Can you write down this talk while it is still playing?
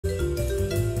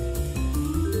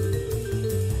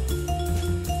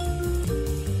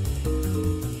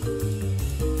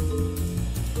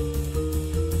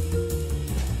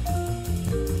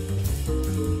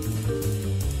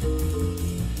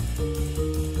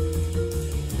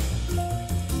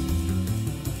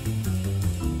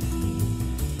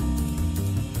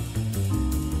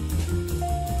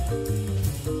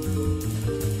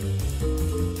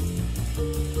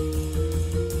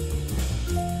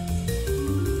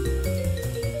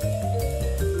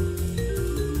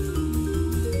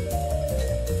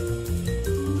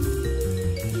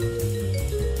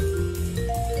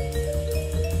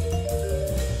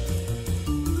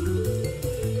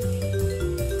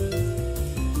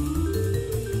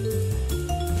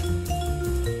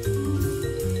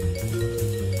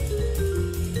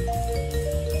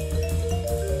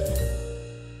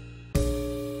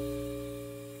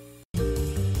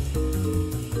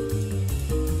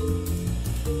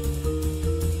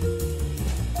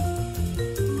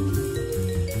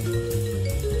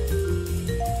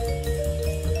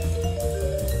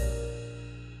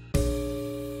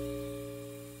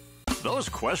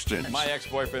questions. My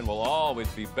ex-boyfriend will always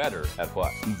be better at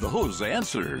what? Those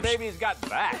answers. Baby's got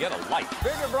back. Get a light.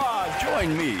 Bigger bras.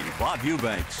 Join me, Bob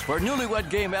Eubanks, for Newlywed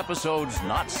Game episodes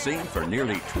not seen for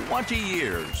nearly 20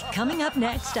 years. Coming up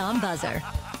next on Buzzer.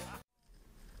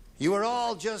 You are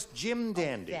all just Jim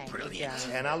Dandy. Brilliant.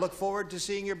 And I look forward to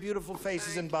seeing your beautiful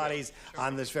faces and bodies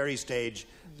on this very stage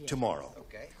tomorrow.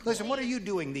 Okay. Listen, what are you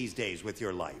doing these days with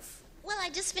your life? Well,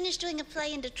 I just finished doing a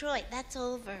play in Detroit. That's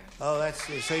over. Oh,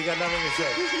 so you got nothing to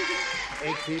say.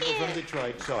 8 people from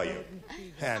Detroit saw you,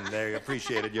 and they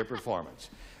appreciated your performance.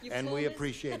 And we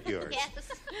appreciate yours.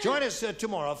 Yes. Join us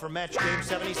tomorrow for Match Game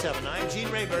 77. I'm Gene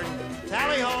Rayburn.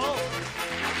 Tally ho!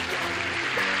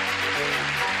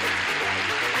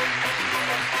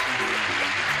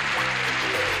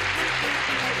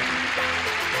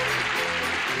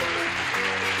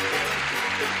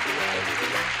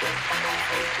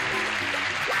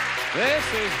 This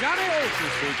is Johnny Olson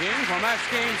speaking for Match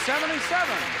Game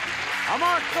 77, a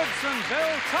Mark Goodson,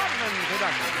 Bill Todman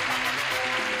production.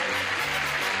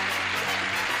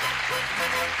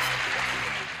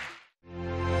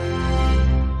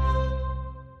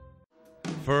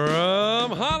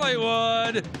 From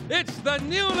Hollywood, it's the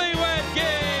Newlywed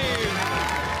Game!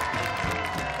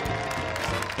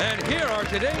 And here are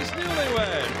today's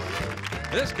newlyweds.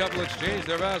 This couple exchanged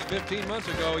their vows 15 months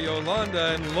ago,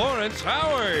 Yolanda and Lawrence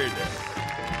Howard.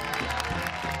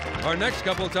 Our next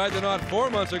couple tied the knot 4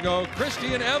 months ago,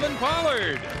 Christy and Evan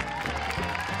Pollard.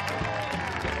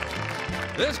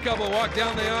 This couple walked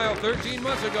down the aisle 13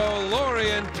 months ago,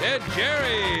 Lori and Ted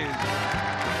Jerry's.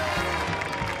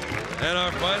 And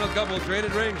our final couple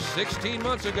traded rings 16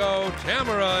 months ago,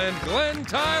 Tamara and Glenn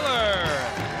Tyler.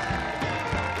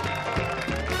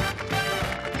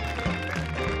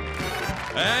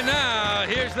 And now,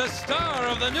 here's the star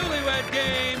of the Newlywed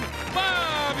Game,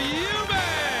 Bob Eubanks!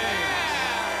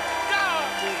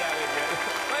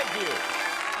 Thank you.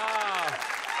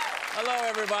 Hello,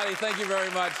 everybody. Thank you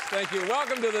very much. Thank you.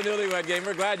 Welcome to the Newlywed Game.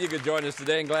 We're glad you could join us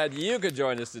today and glad you could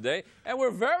join us today. And we're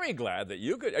very glad that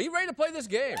you could. Are you ready to play this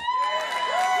game?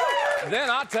 Then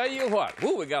I'll tell you what.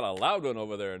 Ooh, we got a loud one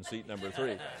over there in seat number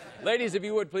 3. Ladies, if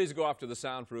you would, please go off to the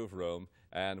soundproof room.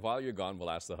 And while you're gone, we'll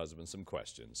ask the husband some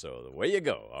questions. So away you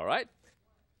go, all right?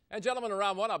 And gentlemen, in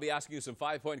round 1, I'll be asking you some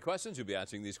 5-point questions. You'll be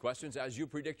answering these questions as you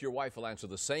predict your wife will answer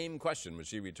the same question when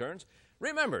she returns.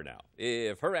 Remember now,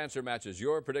 if her answer matches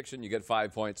your prediction, you get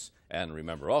 5 points. And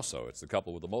remember also, it's the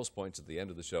couple with the most points at the end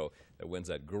of the show that wins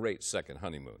that great second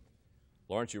honeymoon.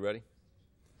 Lawrence, you ready?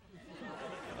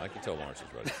 I can tell Lawrence is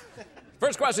ready.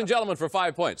 First question, gentlemen, for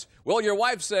 5 points. Will your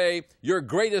wife say your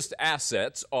greatest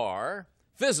assets are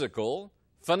physical,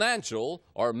 financial,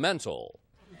 or mental?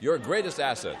 Your greatest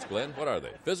assets, Glenn, what are they?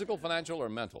 Physical, financial, or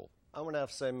mental? I'm going to have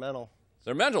to say mental.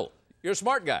 They're mental. You're a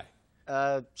smart guy.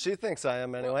 She thinks I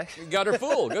am anyway. You got her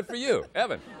fooled. Good for you.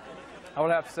 Evan? I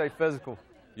would have to say physical.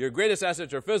 Your greatest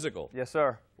assets are physical? Yes,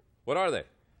 sir. What are they?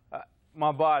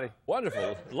 My body.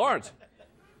 Wonderful. Lawrence?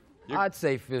 I'd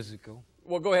say physical.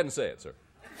 Well, go ahead and say it, sir.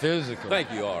 Physical.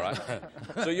 Thank you, all right.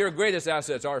 So your greatest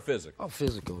assets are physical? Oh,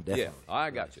 physical, definitely. Yeah, I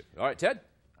got you. All right, Ted?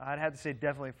 I'd have to say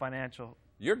definitely financial.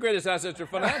 Your greatest assets are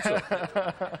financial.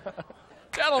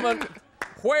 Gentlemen,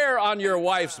 where on your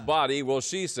wife's body will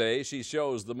she say she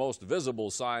shows the most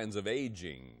visible signs of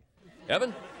aging?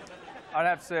 Evan? I'd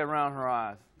have to say around her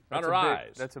eyes. Around her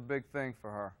eyes? That's a big thing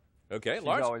for her. Okay, She's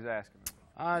Lawrence? always asking me.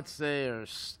 I'd say her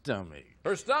stomach.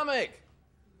 Her stomach.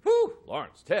 Whew.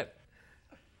 Lawrence, Ted.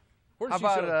 Where How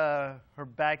does she show? about her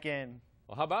back end?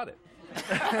 Well, how about it?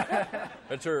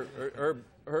 That's her.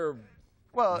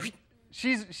 Well,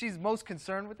 she's most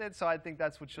concerned with it, so I think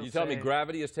that's what she'll say. You tell me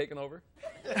gravity has taken over?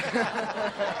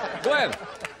 Glenn.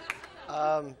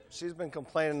 She's been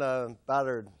complaining about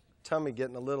her tummy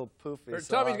getting a little poofy. Her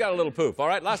tummy's got a little poof. All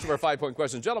right, last of our 5-point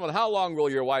questions. Gentlemen, how long will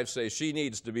your wife say she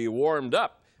needs to be warmed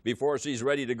up before she's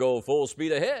ready to go full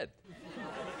speed ahead?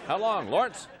 How long?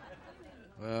 Lawrence?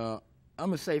 Well, I'm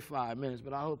going to say 5 minutes,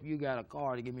 but I hope you got a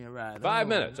car to give me a ride. 5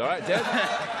 minutes. All right, Ted?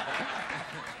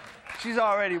 She's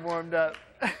already warmed up.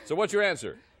 So what's your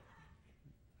answer?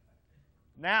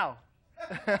 Now.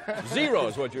 0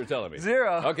 is what you're telling me.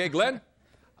 0. Okay, Glenn?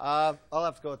 I'll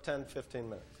have to go 10, 15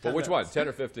 minutes. Well, which one, 10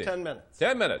 or 15? 10 minutes.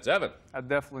 10 minutes. Evan? I'd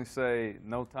definitely say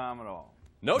no time at all.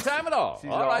 No time at all.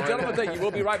 All right, gentlemen, thank you.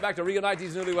 We'll be right back to reunite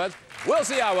these newlyweds. We'll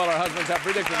see how well our husbands have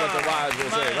predicted what their wives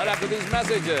will say right after these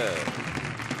messages.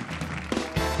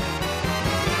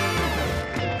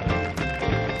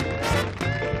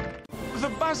 The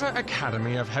Buzzer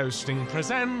Academy of Hosting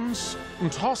presents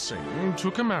Tossing to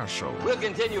Commercial. We'll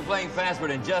continue playing fast, but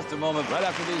in just a moment, right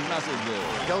after these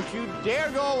messages. Don't you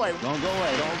dare go away. Don't go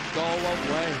away. Don't go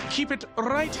away. Keep it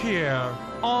right here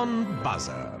on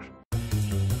Buzzer.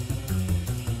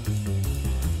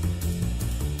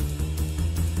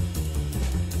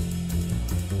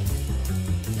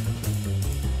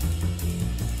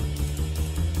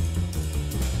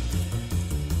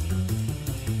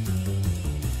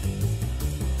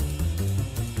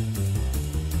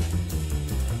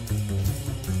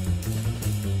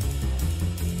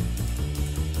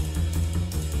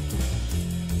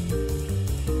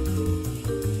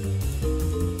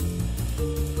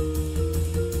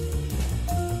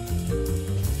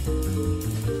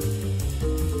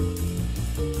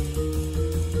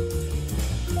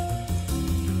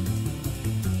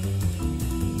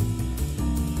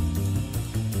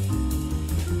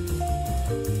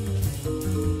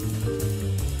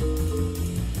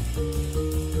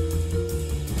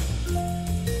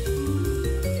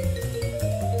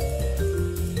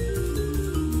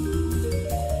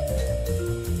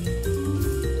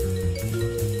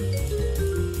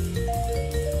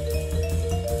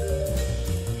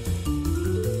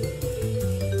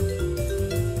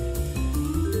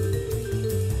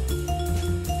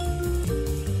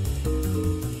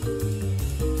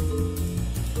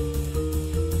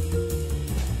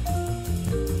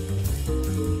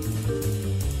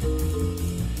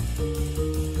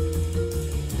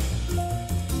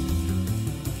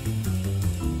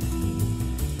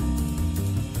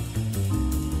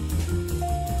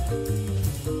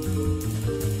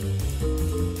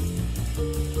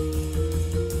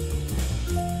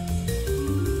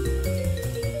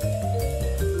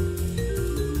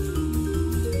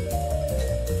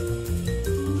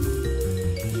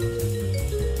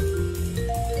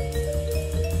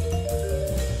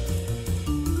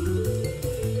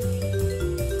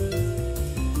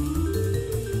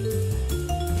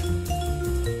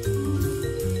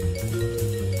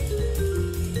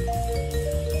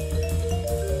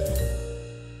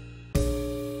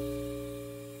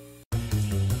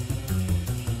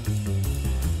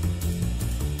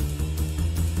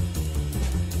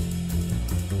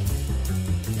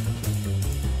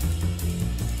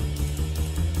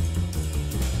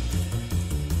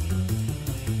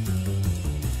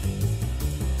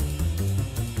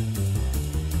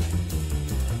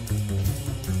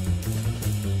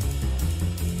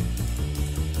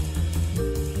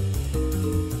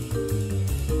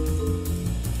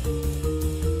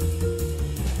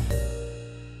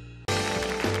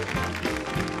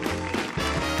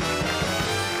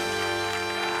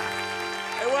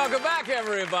 Welcome back,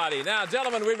 everybody. Now,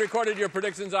 gentlemen, we've recorded your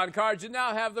predictions on cards. You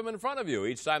now have them in front of you.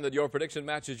 Each time that your prediction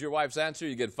matches your wife's answer,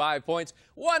 you get 5 points.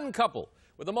 One couple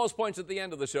with the most points at the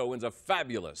end of the show wins a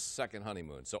fabulous second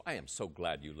honeymoon. So I am so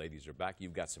glad you ladies are back.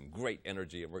 You've got some great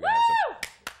energy, and we're going to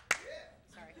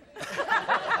have some...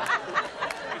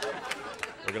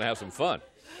 We're going to have some fun.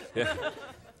 Yeah.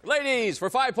 Ladies, for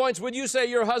 5 points, would you say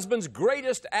your husband's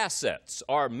greatest assets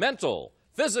are mental,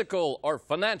 physical, or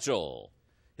financial?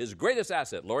 His greatest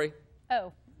asset, Lori?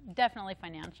 Oh, definitely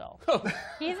financial.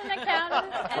 He's an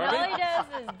accountant, and all he does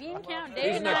is bean count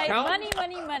day and night. Money,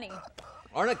 money, money.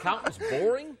 Aren't accountants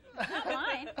boring? Not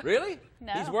mine. Really?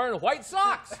 No. He's wearing white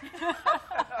socks.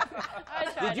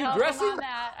 I try Did you to help dress him him? on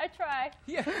that. I try.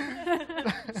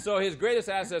 Yeah. So his greatest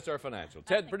assets are financial.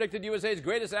 Ted predicted USA's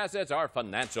greatest assets are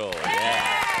financial.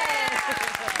 Yeah.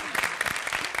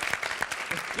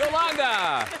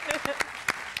 Yolanda.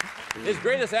 His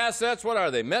greatest assets, what are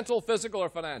they? Mental, physical, or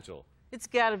financial? It's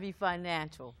got to be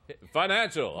financial.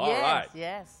 Financial, all right.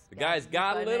 Yes. The guy's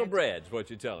got a little bread, is what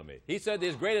you're telling me. He said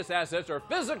his greatest assets are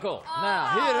physical. Now,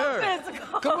 hit her.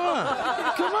 Physical. Come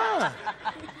on. Come on.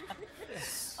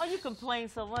 Oh, you complain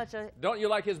so much. Don't you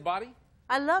like his body?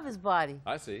 I love his body.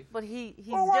 I see. But he's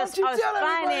Well, why just don't you tell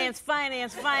finance.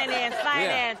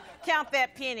 Yeah. Count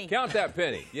that penny. Count that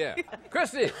penny, yeah.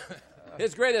 Christy,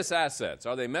 his greatest assets,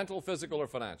 are they mental, physical, or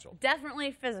financial?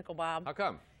 Definitely physical, Bob. How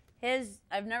come?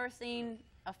 I've never seen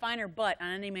a finer butt on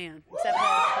any man except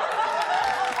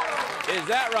his. Is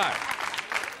that right?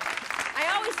 I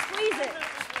always squeeze it.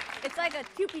 It's like a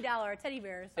Kewpie doll or a teddy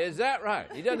bear. So. Is that right?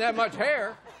 He doesn't have much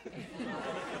hair.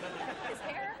 His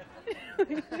hair?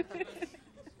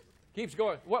 Keeps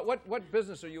going. What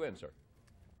business are you in, sir?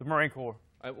 The Marine Corps.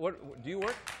 What do you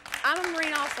work? I'm a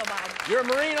Marine also, Bob. You're a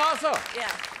Marine also?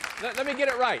 Yeah. Let me get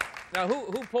it right. Now,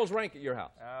 who pulls rank at your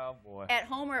house? Oh, boy. At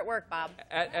home or at work, Bob?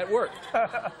 At work.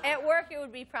 At work, it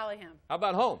would be probably him. How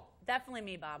about home? Definitely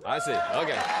me, Bob. I see.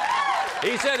 Okay.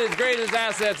 He said his greatest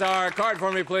assets are, card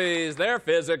for me, please. They're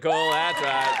physical. That's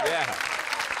right. Yeah.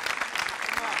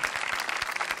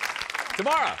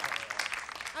 Tamara.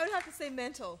 I would have to say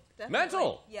mental. Definitely.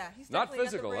 Mental? Yeah, he's Not definitely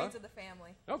physical, got the brains huh? of the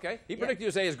family. Okay. He predicted you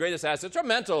to say his greatest assets are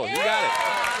mental. You got it.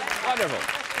 Wonderful.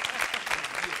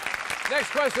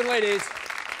 Next question, ladies.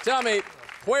 Tell me,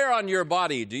 where on your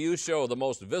body do you show the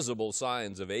most visible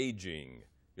signs of aging?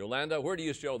 Yolanda, where do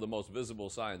you show the most visible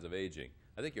signs of aging?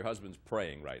 I think your husband's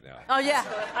praying right now. Oh, yeah,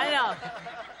 I know.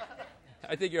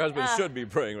 I think your husband should be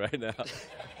praying right now.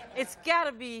 It's got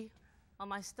to be on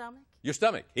my stomach. Your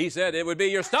stomach. He said it would be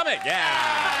your stomach.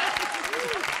 Yeah.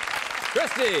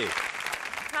 Christy.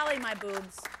 Probably my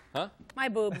boobs. Huh? My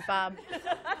boobs, Bob.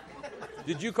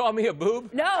 Did you call me a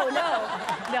boob? No.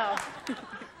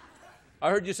 I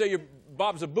heard you say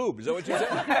Bob's a boob. Is that what you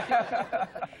said?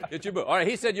 It's your boob. All right,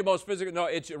 he said your most physical. No,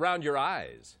 it's around your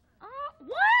eyes.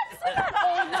 What? I'm not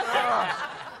old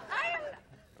enough.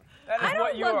 That is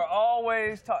what you are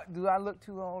always taught. Do I look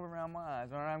too old around my eyes,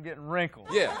 or I'm getting wrinkles?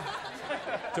 Yeah.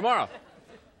 Tomorrow.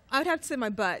 I would have to say my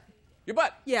butt. Your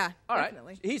butt? Yeah, All right.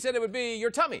 definitely. He said it would be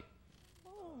your tummy.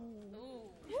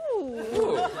 Ooh.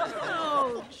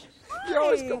 You're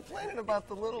always complaining about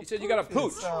the little. He said you got a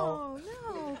pooch. Oh,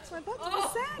 no. It's my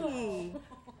butt's saggy.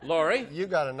 Lori? You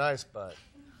got a nice butt.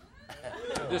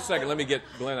 Just a second. Let me get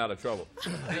Glenn out of trouble.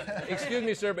 Excuse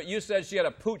me, sir, but you said she had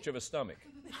a pooch of a stomach.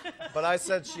 But I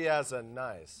said she has a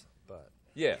nice butt.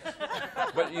 Yeah.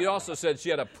 But you also said she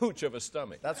had a pooch of a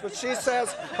stomach. That's what she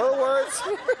says. Her words.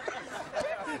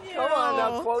 Come on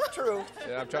now, quote true.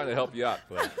 Yeah, I'm trying to help you out,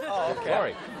 Glenn. Oh, okay.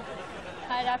 Lori.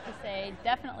 I'd have to say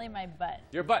definitely my butt.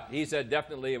 Your butt. He said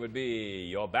definitely it would be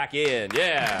your back end.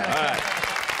 Yeah. All right.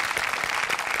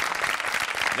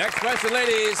 Next question,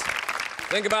 ladies.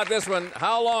 Think about this one.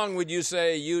 How long would you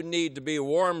say you need to be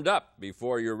warmed up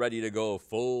before you're ready to go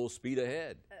full speed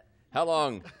ahead? How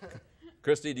long,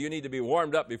 Christy, do you need to be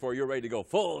warmed up before you're ready to go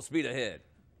full speed ahead?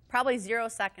 Probably 0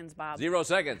 seconds, Bob. 0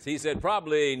 seconds. He said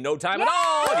probably no time at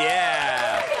all.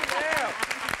 Yeah.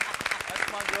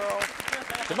 That's my girl.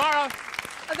 Tomorrow.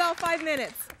 About 5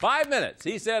 minutes. 5 minutes.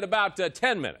 He said about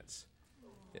 10 minutes.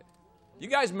 Yeah. You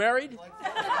guys married?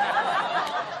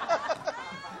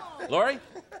 Lori?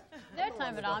 No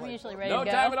time at all. I'm usually ready No to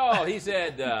go. time at all. He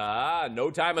said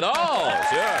no time at all.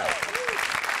 Sure.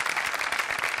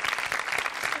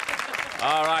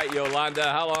 All right,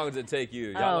 Yolanda, how long does it take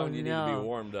you? How long do you need to be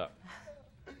warmed up?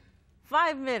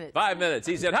 5 minutes. 5 minutes.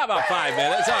 He said, how about 5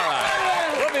 minutes? All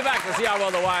right. We'll be back to see how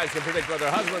well the wives can predict what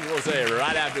their husbands will say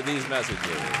right after these messages.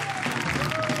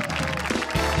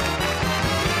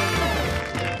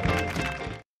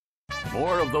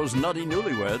 More of those nutty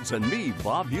newlyweds and me,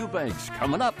 Bob Eubanks,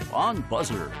 coming up on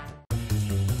Buzzer.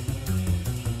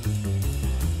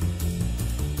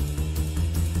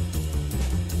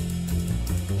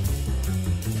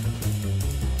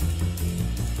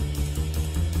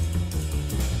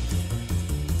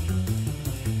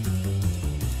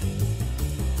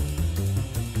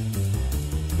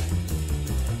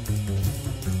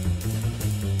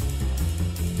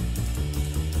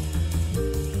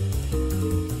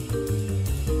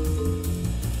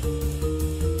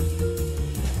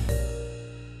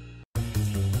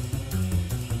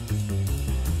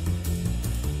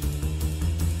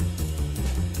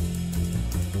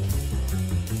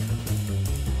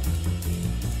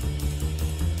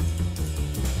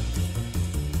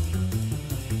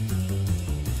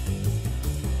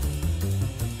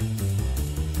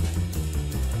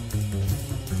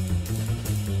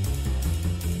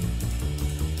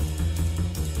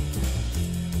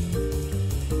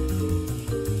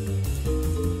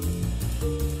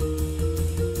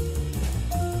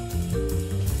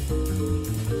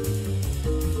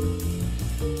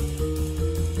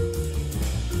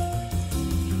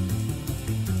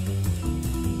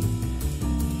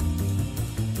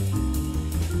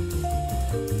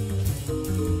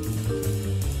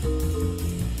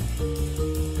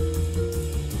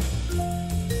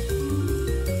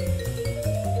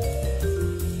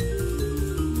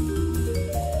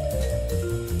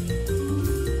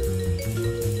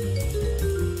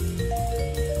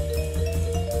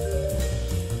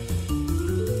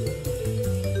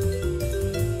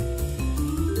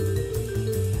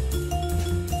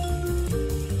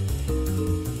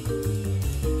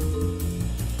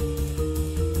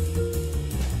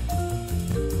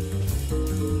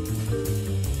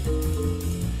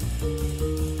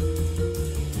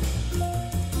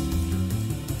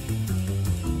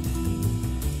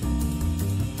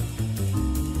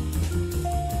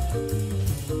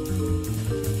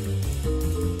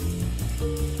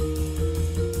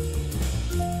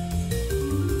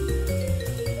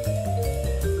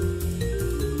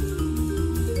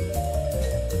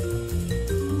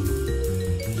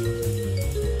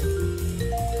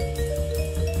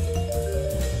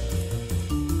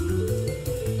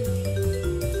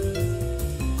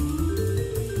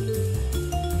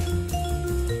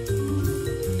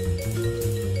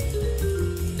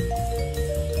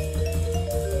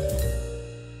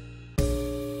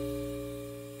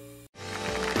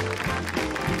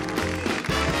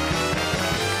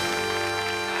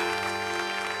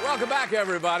 Welcome back,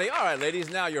 everybody. All right,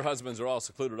 ladies, now your husbands are all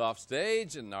secluded off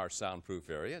stage in our soundproof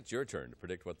area. It's your turn to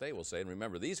predict what they will say. And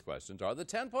remember, these questions are the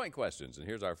 10-point questions. And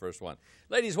here's our first one.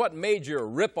 Ladies, what major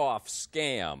rip-off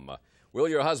scam will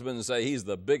your husband say he's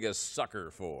the biggest sucker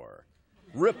for?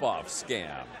 Rip-off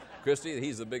scam. Christy,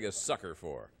 he's the biggest sucker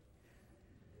for.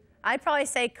 I'd probably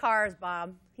say cars,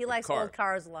 Bob. He likes Car. old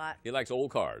cars a lot. He likes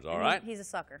old cars, all right? He's a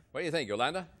sucker. What do you think,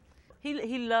 Yolanda?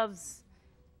 He loves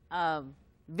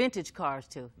vintage cars,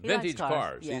 too. He Vintage likes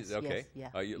cars. Yes, Okay.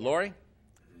 yes, Lori?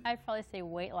 I'd probably say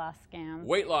weight loss scams.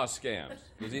 Weight loss scams.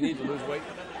 Does he need to lose weight?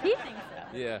 He thinks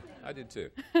so. Yeah, I did too.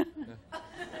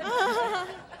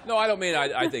 No, I don't mean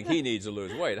I think he needs to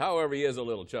lose weight. However, he is a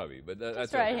little chubby, but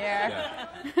that's right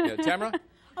okay. here. Yeah, Tamara?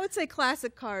 I would say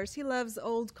classic cars. He loves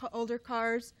older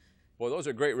cars. Well, those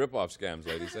are great rip-off scams,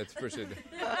 ladies. That's for sure.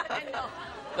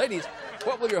 Ladies,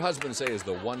 what will your husband say is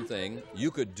the one thing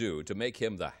you could do to make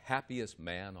him the happiest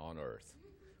man on earth?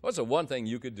 What's the one thing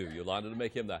you could do, Yolanda, to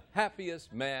make him the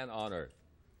happiest man on earth?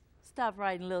 Stop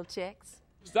writing little checks.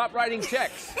 Stop writing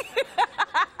checks.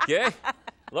 Okay?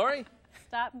 Lori?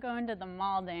 Stop going to the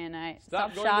mall day and night.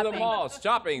 Stop going shopping. to the mall.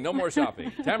 Shopping. No more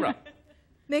shopping. Tamara?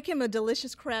 Make him a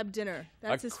delicious crab dinner.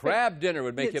 That's A his crab dinner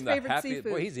would make him the favorite happiest.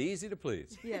 seafood. Boy, he's easy to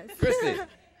please. Yes. Christy?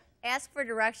 Ask for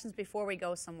directions before we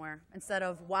go somewhere instead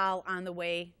of while on the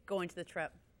way going to the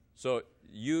trip. So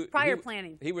you... Prior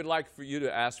planning. He would like for you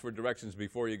to ask for directions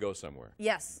before you go somewhere.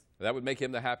 Yes. That would make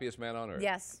him the happiest man on earth.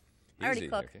 Yes. I already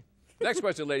cook. Okay. Next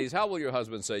question, ladies. How will your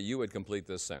husband say you would complete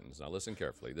this sentence? Now listen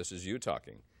carefully. This is you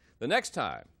talking. The next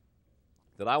time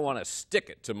that I want to stick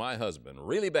it to my husband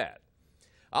really bad,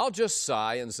 I'll just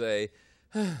sigh and say,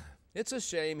 it's a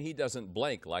shame he doesn't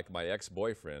blank like my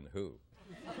ex-boyfriend who.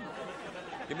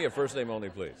 Give me a first name only,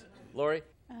 please. Lori?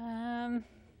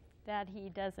 That he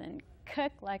doesn't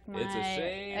cook like my It's a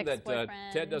shame that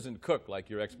Ted doesn't cook like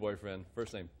your ex-boyfriend.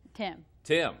 First name? Tim.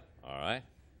 Tim. All right.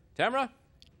 Tamara?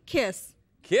 Kiss.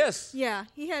 Kiss? Yeah,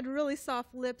 he had really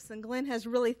soft lips, and Glenn has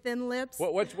really thin lips.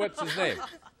 What's his name?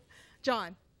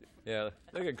 John. Yeah,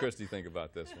 look at Christy think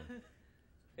about this one.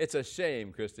 It's a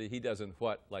shame, Christy, he doesn't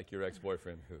what like your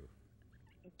ex-boyfriend who?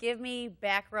 Give me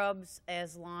back rubs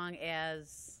as long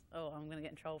as, oh, I'm going to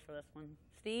get in trouble for this one.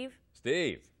 Steve?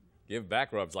 Steve. Give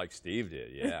back rubs like Steve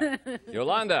did, yeah.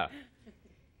 Yolanda.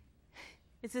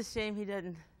 It's a shame he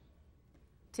doesn't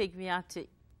take me out to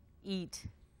eat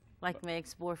like my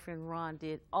ex-boyfriend Ron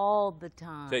did all the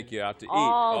time. Take you out to eat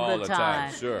all the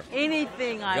time. Sure.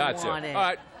 Anything I Gotcha. wanted. All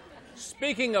right.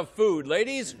 Speaking of food,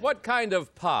 ladies, what kind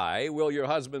of pie will your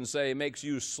husband say makes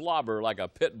you slobber like a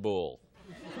pit bull?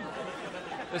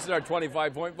 This is our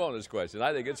 25-point bonus question.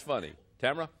 I think it's funny.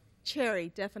 Tamara?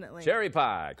 Cherry, definitely. Cherry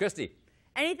pie. Christy?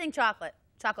 Anything chocolate.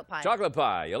 Chocolate pie. Chocolate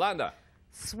pie. Yolanda?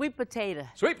 Sweet potato.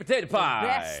 Sweet potato pie.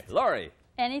 Best. Lori?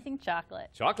 Anything chocolate.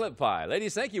 Chocolate pie.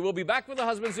 Ladies, thank you. We'll be back with the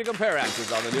husbands to compare answers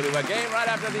on the Newlywed Game right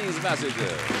after these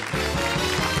messages.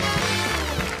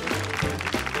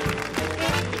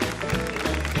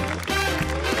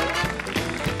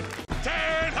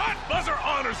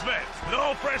 Vets with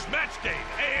all fresh match game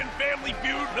and Family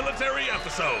Feud military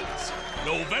episodes.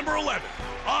 November 11th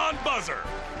on Buzzer.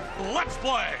 Let's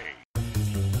play!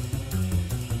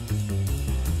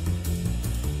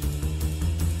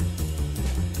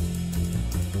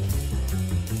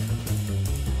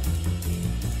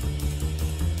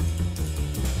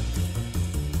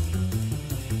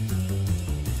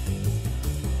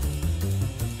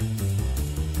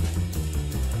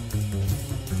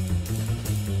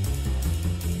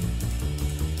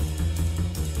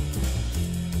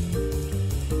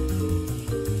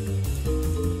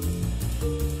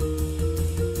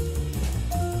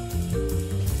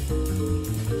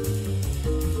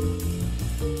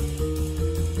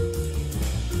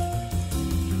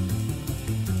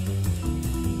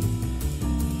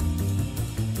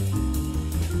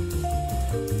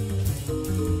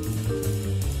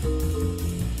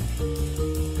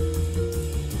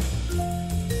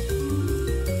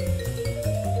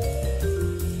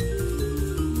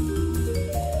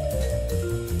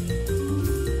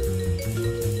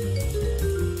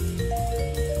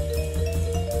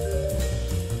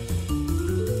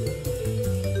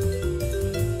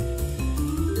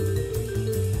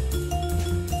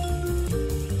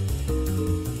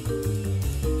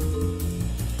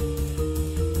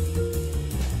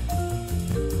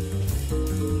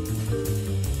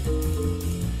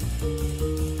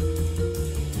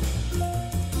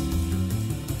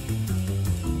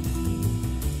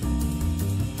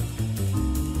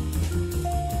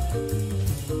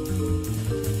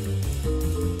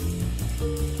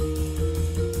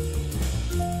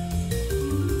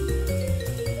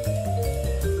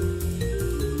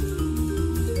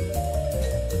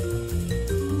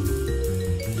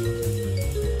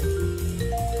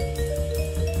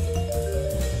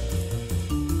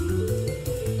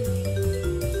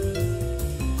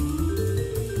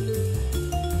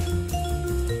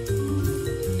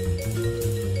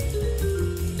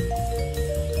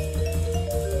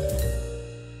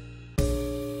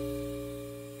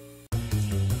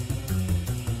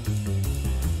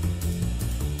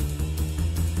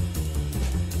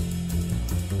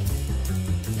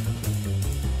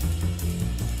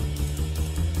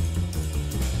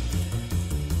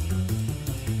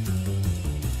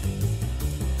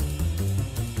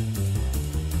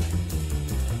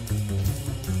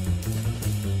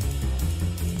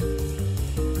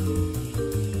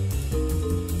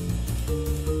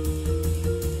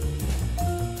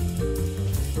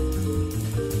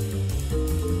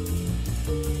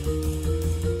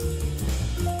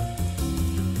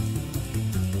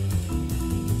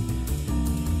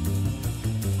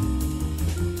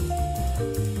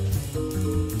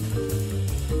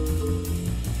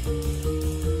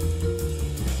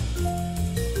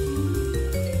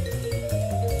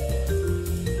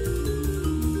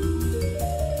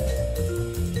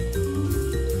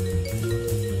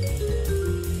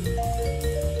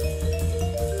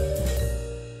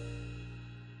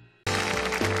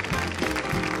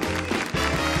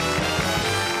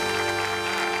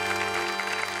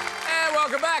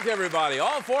 back, everybody.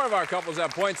 All four of our couples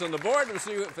have points on the board. We'll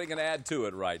see if they can add to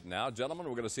it right now. Gentlemen,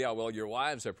 we're going to see how well your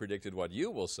wives have predicted what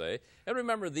you will say. And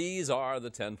remember, these are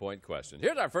the 10-point questions.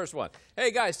 Here's our first one.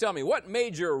 Hey, guys, tell me, what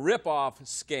major rip-off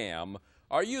scam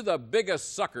are you the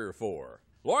biggest sucker for?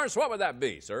 Lawrence, what would that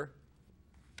be, sir?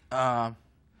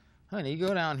 Honey,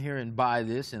 go down here and buy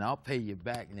this, and I'll pay you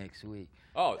back next week.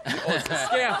 Oh, it's a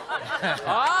scam.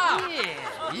 Ah!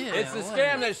 Yeah, it's the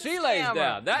scam that she lays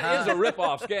down. That is a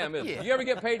rip-off scam, isn't it? Yeah. You ever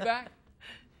get paid back?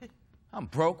 I'm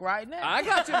broke right now. I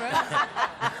got you, man.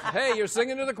 Hey, you're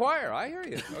singing to the choir. I hear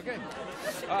you. Okay.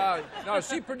 No,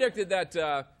 she predicted that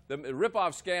the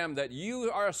rip-off scam that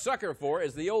you are a sucker for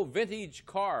is the old vintage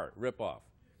car rip-off.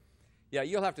 Yeah,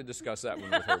 you'll have to discuss that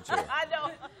one with her, too. I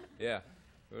don't. Yeah.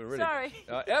 Really. Sorry.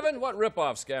 Evan, what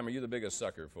rip-off scam are you the biggest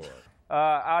sucker for?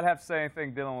 I'd have to say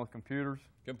anything dealing with computers.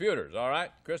 Computers, all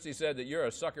right. Christy said that you're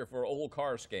a sucker for old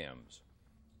car scams.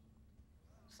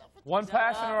 One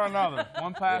passion or another.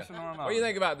 One passion or another. What do you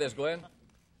think about this, Glenn?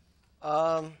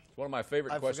 It's one of my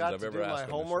favorite questions I've ever asked. I forgot to do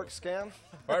my homework scam.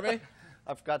 Pardon me?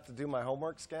 I forgot to do my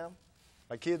homework scam.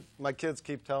 My kids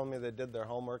keep telling me they did their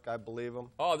homework. I believe them.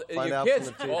 Oh, Find your out kids?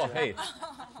 from the teacher. Oh, hey,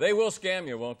 they will scam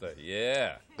you, won't they?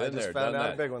 Yeah. I just found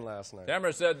out a big one last night.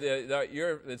 Tamara said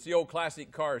it's the old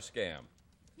classic car scam.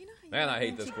 Man, I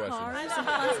hate this question.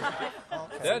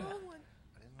 Ted?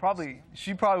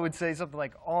 She probably would say something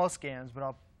like all scams,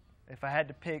 but if I had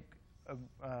to pick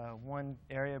one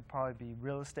area, it'd probably be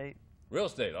real estate. Real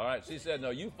estate, all right. She said, no,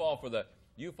 you fall for the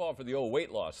old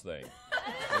weight loss thing.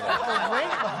 Weight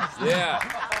loss? Yeah.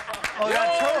 Oh,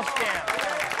 that's her scam.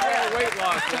 Old weight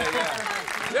loss thing,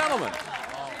 yeah. Gentlemen,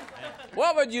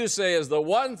 what would you say is the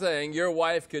one thing your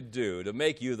wife could do to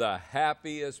make you the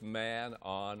happiest man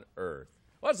on earth?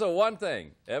 What's the one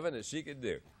thing, Evan, that she could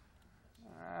do?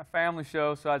 Family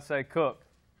show, so I'd say cook.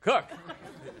 Cook.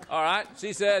 All right.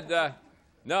 She said,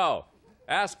 no.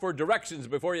 Ask for directions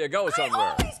before you go somewhere.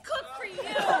 I always cook for you.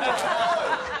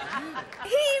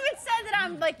 He even said that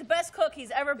I'm like the best cook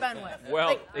he's ever been with.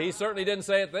 Well, he certainly didn't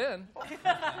say it then. What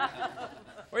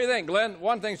do you think, Glenn?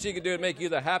 One thing she could do to make you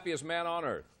the happiest man on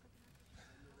earth?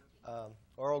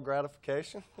 Oral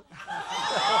gratification.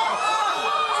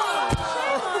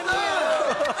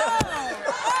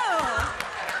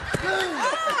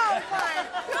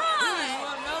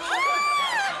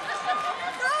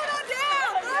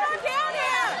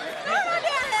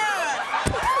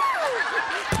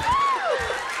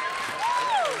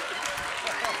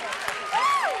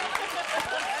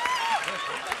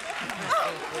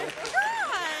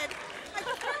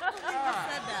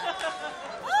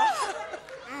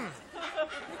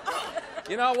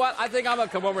 You know what? I think I'm going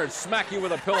to come over and smack you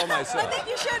with a pillow myself. I think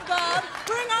you should, Bob.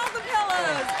 Bring all the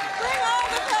pillows. Bring all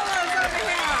the pillows over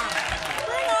here.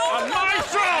 Bring all the pillows. My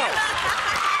show!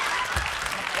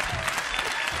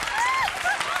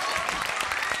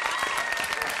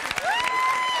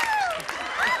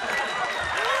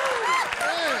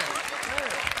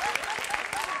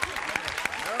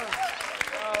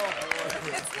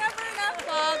 It's never enough,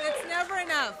 Bob. It's never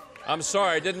enough. I'm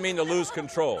sorry. I didn't mean to lose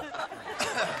control.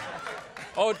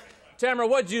 Oh, Tamara,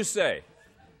 what'd you say?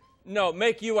 No,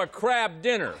 make you a crab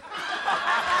dinner.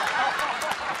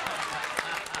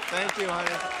 Thank you,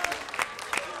 honey.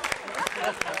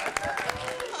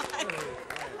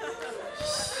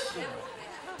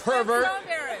 Pervert. I'm so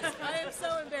embarrassed. I am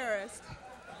so embarrassed.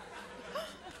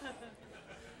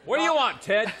 What do you want,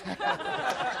 Ted?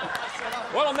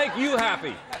 What'll make you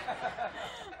happy?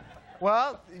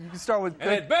 Well, you can start with...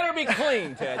 And it better be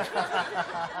clean, Ted.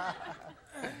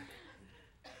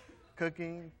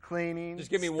 Cooking, cleaning, Just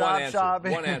give me stop one answer.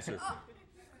 shopping. One answer.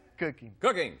 Cooking.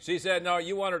 Cooking. She said, no,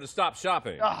 you want her to stop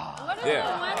shopping. What is the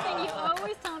one thing you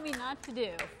always tell me not to do?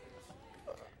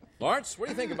 Lawrence, what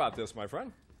do you think about this, my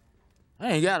friend?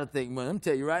 I ain't got to think much. I'm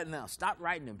tell you right now, stop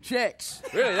writing them checks.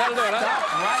 Really? That'll do it,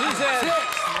 huh? She said,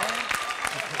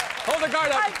 hold the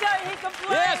card up. I tell you, he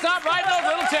complains. Yeah, stop writing those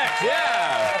little checks.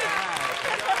 Yeah.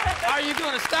 Are you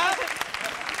going to stop?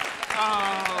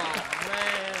 Oh,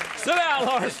 man. Sit down,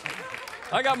 Lawrence.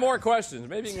 I got more questions.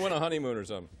 Maybe you can win a honeymoon or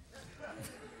something.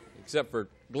 Except for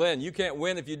Glenn, you can't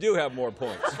win if you do have more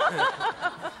points.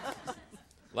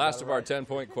 Last of our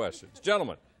 10-point questions.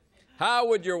 Gentlemen, how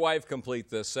would your wife complete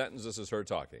this sentence? This is her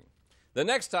talking. The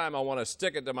next time I want to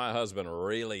stick it to my husband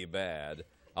really bad,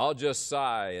 I'll just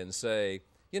sigh and say,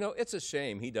 you know, it's a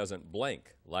shame he doesn't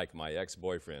blink like my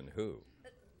ex-boyfriend who.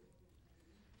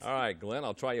 All right, Glenn,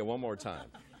 I'll try you one more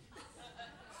time.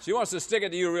 She wants to stick it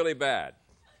to you really bad.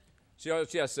 She has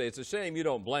to say, it's a shame you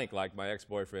don't blink like my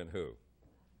ex-boyfriend who.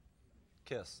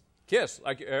 Kiss. Kiss,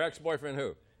 like your ex-boyfriend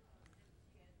who?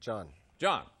 John.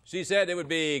 John. She said it would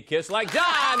be kiss like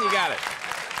John. You got it.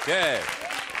 Okay.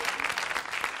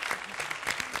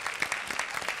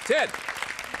 Ted.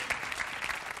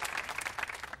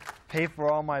 Pay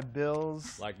for all my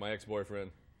bills. Like my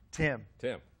ex-boyfriend. Tim.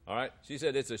 Tim. All right. She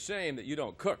said it's a shame that you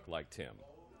don't cook like Tim.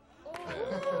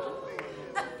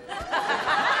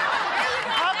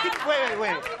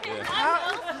 Wait.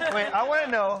 Yeah. Wait, I want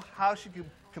to know how she could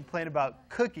complain about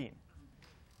cooking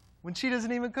when she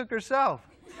doesn't even cook herself.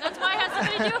 That's why I have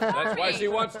somebody do it for That's why me. she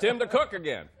wants Tim to cook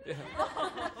again. Yeah.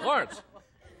 Lawrence.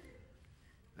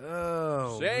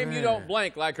 Oh, Shame man. you don't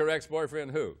blank like her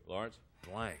ex-boyfriend who, Lawrence?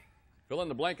 Blank. Fill in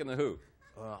the blank and the who.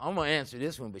 I'm going to answer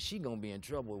this one, but she going to be in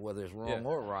trouble whether it's wrong Yeah.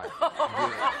 or right.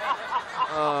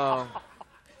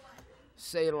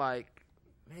 Say, like,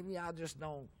 maybe I just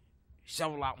don't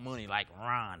shovel out money like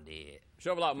Ron did.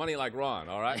 Shovel out money like Ron,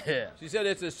 all right? Yeah. She said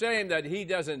it's a shame that he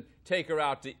doesn't take her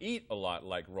out to eat a lot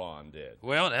like Ron did.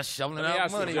 Well, that's shoveling Let me out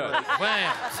ask the money. judge.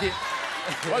 Bam.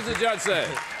 What does the judge say?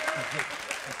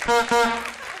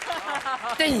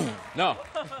 Damn. No.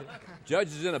 Judge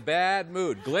is in a bad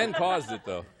mood. Glenn caused it,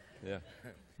 though. Yeah.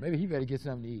 Maybe he better get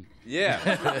something to eat.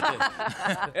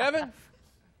 Yeah. Evan?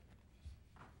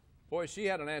 Boy, she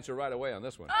had an answer right away on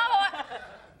this one.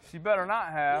 She better not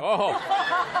have. Oh.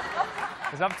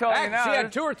 Because I'm telling you now. She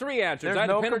had 2 or 3 answers. I had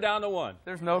to pin her down to 1.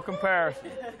 There's no comparison.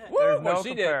 Woo, There's no well, she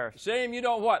comparison. did. Shame you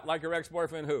don't what? Like her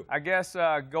ex-boyfriend who? I guess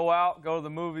go out, go to the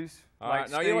movies. All like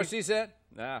right. Now, you know what she said?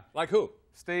 Nah. Like who?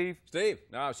 Steve. Steve.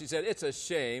 No, she said it's a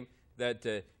shame that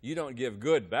you don't give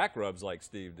good back rubs like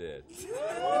Steve did.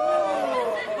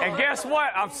 And guess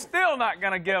what? I'm still not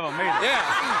going to give them either.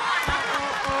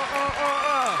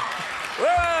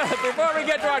 Well, before we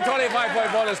get to our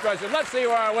 25-point bonus question, let's see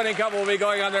where our winning couple will be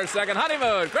going on their second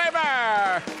honeymoon.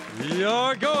 Kramer!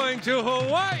 You're going to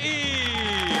Hawaii!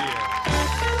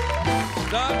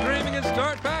 Stop dreaming and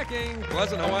start packing.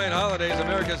 Pleasant Hawaiian Holidays,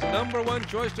 America's #1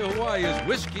 choice to Hawaii, is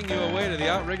whisking you away to the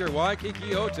Outrigger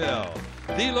Waikiki Hotel.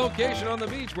 The location on the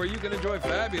beach where you can enjoy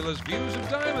fabulous views of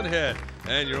Diamond Head.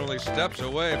 And you're only steps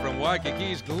away from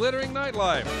Waikiki's glittering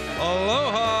nightlife.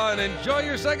 Aloha and enjoy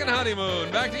your second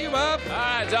honeymoon. Back to you, Bob. All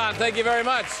right, John, thank you very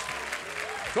much.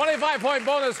 25-point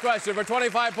bonus question for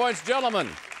 25 points, gentlemen.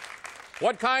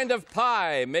 What kind of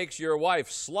pie makes your wife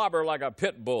slobber like a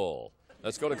pit bull?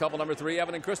 Let's go to couple number 3,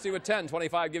 Evan and Christy with 10.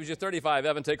 25 gives you 35.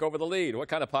 Evan, take over the lead. What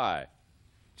kind of pie?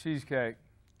 Cheesecake.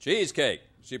 Cheesecake.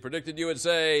 She predicted you would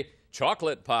say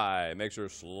chocolate pie makes her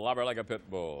slobber like a pit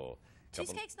bull.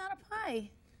 Cheesecake's not a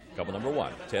pie. Couple number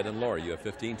 1, Ted and Laura. You have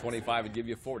 15. 25 would give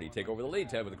you 40. Take over the lead,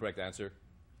 Ted, with the correct answer.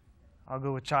 I'll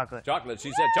go with chocolate. Chocolate.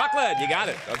 She said chocolate. You got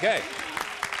it. Okay.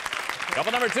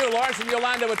 Couple number 2, Lawrence from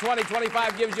Yolanda with 20.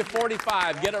 25 gives you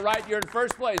 45. Get it right, you're in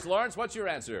first place. Lawrence, what's your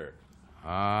answer?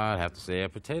 I'd have to say a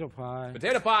potato pie.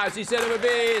 Potato pie. She said it would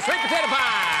be sweet potato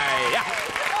pie. Yeah.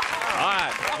 All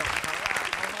right.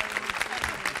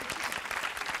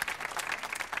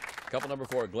 Couple number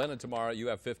 4, Glenn and Tamara. You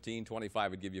have 15.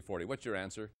 25 would give you 40. What's your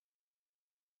answer?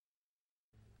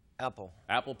 Apple.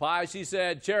 Apple pie. She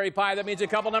said cherry pie. That means a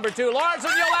couple number 2. Lawrence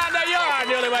and Yolanda, you're our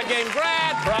Newlywed Game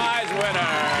grand prize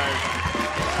winners.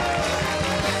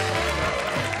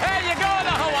 Hey, you going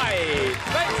to Hawaii.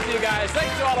 Thanks to you guys.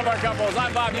 Thanks to all of our couples.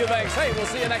 I'm Bob Eubanks. Hey, we'll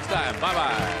see you next time.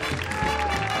 Bye-bye.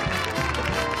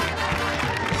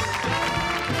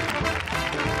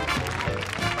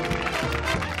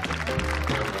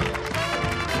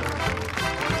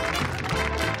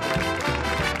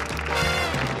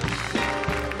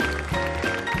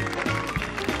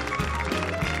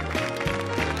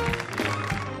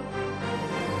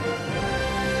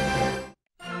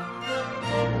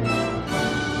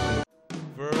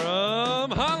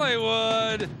 From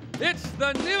Hollywood, it's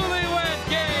the Newlywed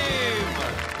Game!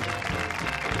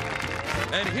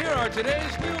 And here are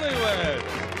today's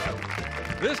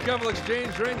newlyweds. This couple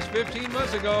exchanged rings 15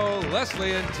 months ago,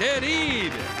 Leslie and Ted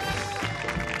Eade.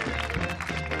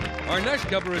 Our next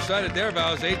couple recited their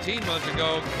vows 18 months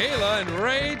ago, Kayla and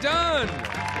Ray Dunn.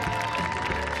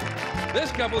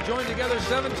 This couple joined together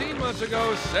 17 months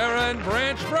ago, Sarah and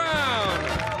Branch Brown.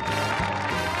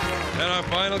 And our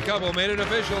final couple made it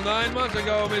official 9 months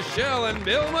ago, Michelle and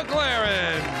Bill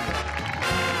McLaren.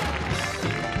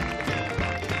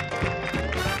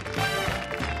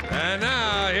 And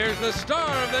now, here's the star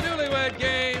of the Newlywed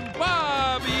Game,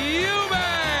 Bob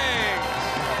Eubanks.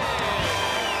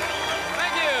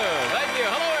 Thank you. Thank you.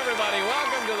 Hello, everybody.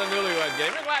 Welcome to the Newlywed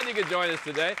Game. We're glad you could join us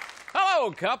today.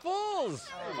 Hello, couples.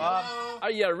 Bob.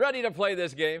 Are you ready to play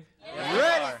this game?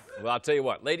 Ready. Well, I'll tell you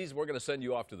what. Ladies, we're going to send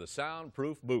you off to the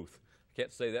soundproof booth.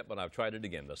 Can't say that, but I've tried it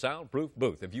again. The soundproof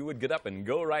booth. If you would get up and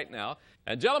go right now.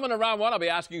 And gentlemen, in round one, I'll be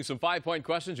asking you some 5-point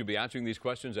questions. You'll be answering these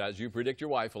questions as you predict. Your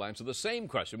wife will answer the same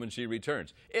question when she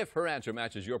returns. If her answer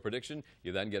matches your prediction,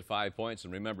 you then get 5 points.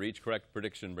 And remember, each correct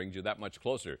prediction brings you that much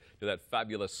closer to that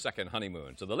fabulous second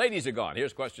honeymoon. So the ladies are gone.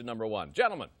 Here's question number one.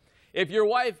 Gentlemen, if your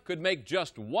wife could make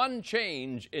just one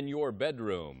change in your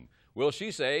bedroom, will she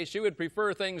say she would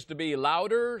prefer things to be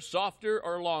louder, softer,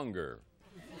 or longer?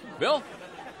 Bill?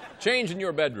 Change in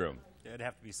your bedroom. It'd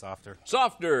have to be softer.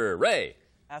 Softer. Ray?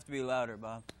 Have to be louder,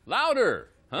 Bob. Louder,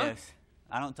 huh? Yes.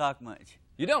 I don't talk much.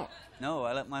 You don't? No,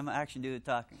 I let my action do the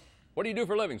talking. What do you do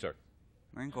for a living, sir?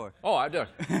 Marine Corps. Oh, I do.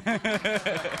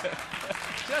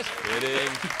 Just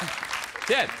kidding.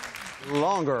 Ted?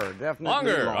 Longer, definitely.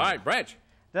 Longer. All right, Branch?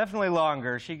 Definitely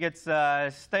longer. She gets,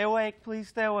 stay awake, please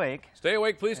stay awake. Stay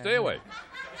awake, please stay awake.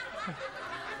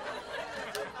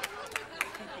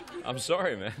 I'm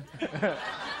sorry, man.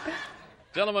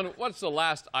 Gentlemen, what's the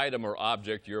last item or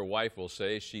object your wife will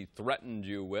say she threatened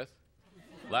you with?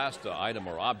 Last item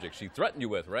or object she threatened you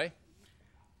with, Ray?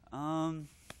 Probably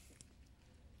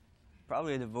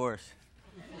a divorce.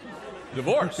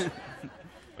 Divorce?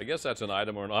 I guess that's an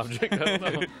item or an object. I don't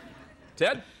know.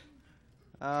 Ted?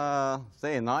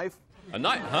 Say a knife. A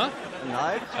knife, huh? A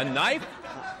knife. A knife?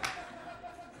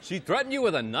 She threatened you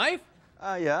with a knife?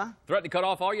 Yeah. Threatened to cut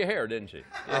off all your hair, didn't she?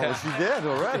 Yeah. Oh, she did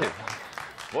already.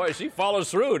 Boy, she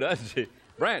follows through, doesn't she?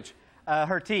 Branch?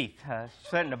 Her teeth. She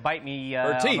threatened to bite me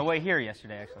on the way here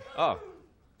yesterday, actually. Oh,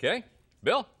 okay.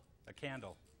 Bill? A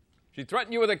candle. She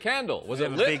threatened you with a candle. Was We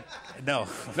it have a lit? No.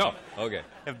 No, okay.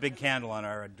 We have a big candle on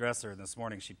our dresser, and this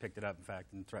morning she picked it up, in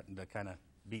fact, and threatened to kind of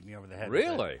beat me over the head.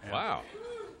 Really? Yeah. Wow.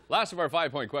 Last of our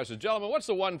 5-point questions. Gentlemen, what's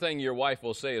the one thing your wife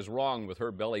will say is wrong with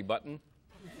her belly button?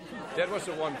 Ted, what's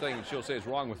the one thing she'll say is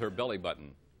wrong with her belly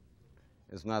button?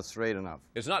 It's not straight enough.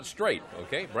 It's not straight,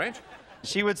 okay. Branch?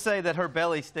 She would say that her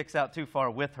belly sticks out too far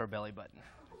with her belly button.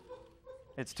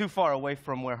 It's too far away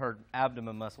from where her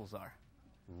abdomen muscles are.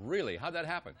 Really? How'd that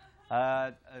happen?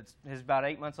 He's about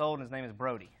 8 months old, and his name is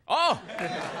Brody. Oh!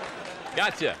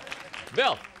 Gotcha.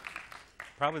 Bill?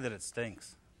 Probably that it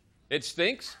stinks. It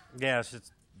stinks? Yeah, it's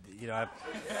just, you know,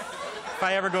 if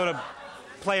I ever go to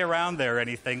play around there or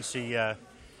anything, she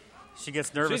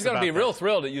gets nervous. She's going to be real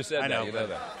thrilled that you said I that. know, You know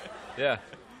that. Yeah.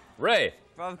 Ray?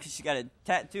 Probably because she got a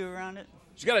tattoo around it.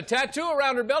 She's got a tattoo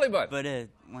around her belly button.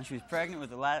 But when she was pregnant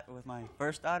with my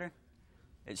first daughter,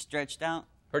 it stretched out.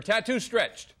 Her tattoo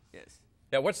stretched? Yes.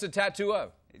 Yeah, what's the tattoo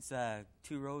of? It's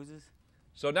 2 roses.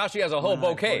 So now she has a whole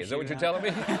bouquet. Is that what you're telling me?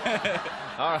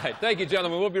 All right. Thank you,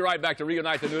 gentlemen. We'll be right back to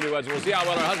reunite the newlyweds. We'll see how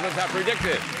well our husbands have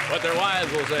predicted what their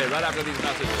wives will say right after these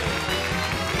messages.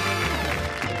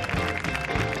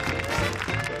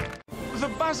 The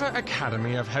Buzzer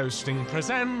Academy of Hosting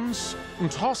presents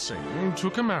Tossing to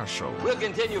Commercial. We'll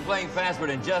continue playing fast, but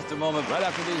in just a moment, right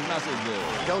after these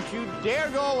messages. Don't you dare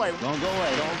go away. Don't go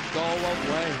away. Don't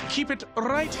go away. Keep it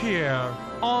right here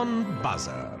on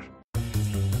Buzzer.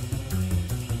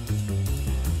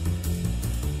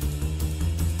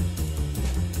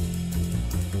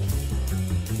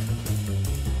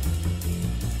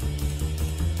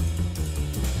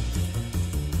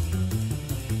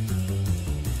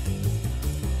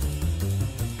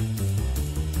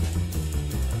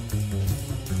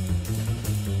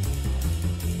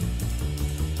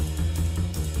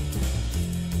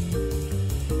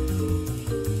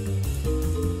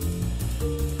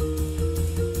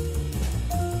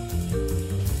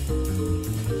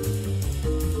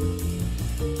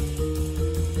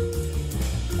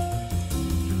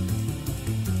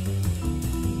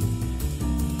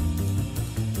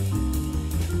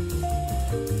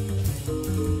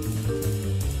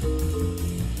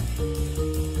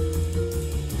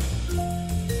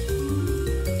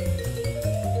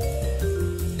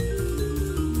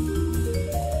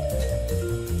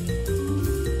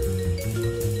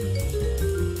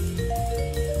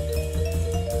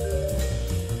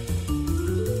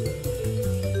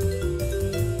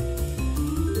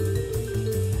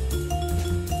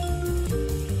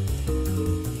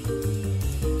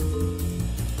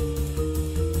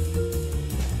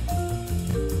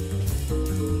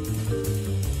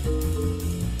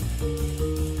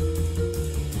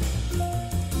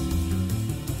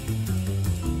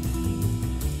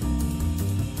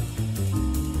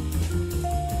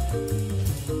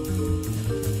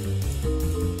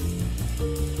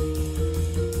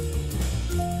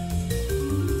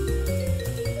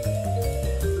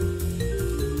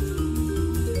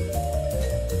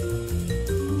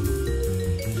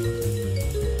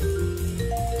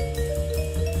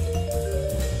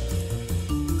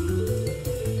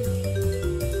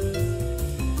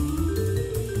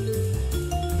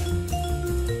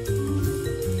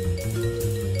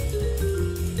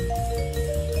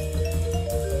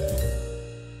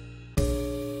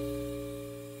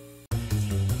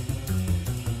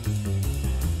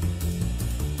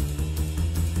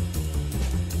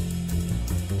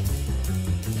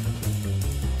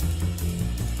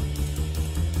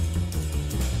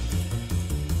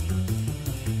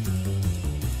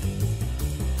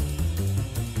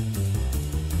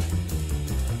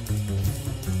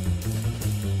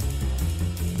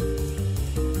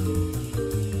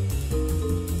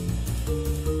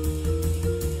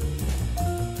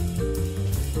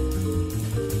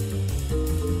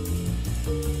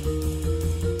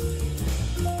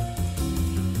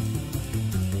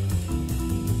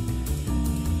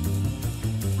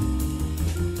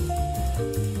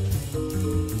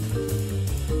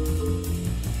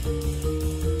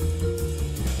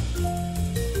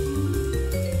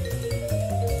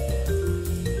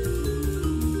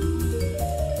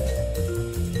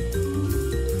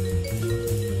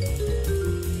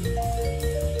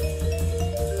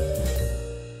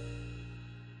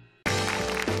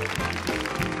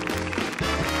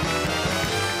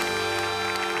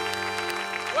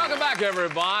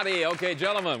 everybody. Okay,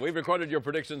 gentlemen, we've recorded your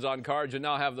predictions on cards. You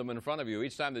now have them in front of you.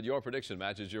 Each time that your prediction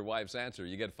matches your wife's answer,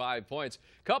 you get 5 points.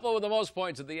 Couple with the most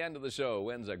points at the end of the show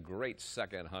wins a great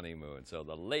second honeymoon. So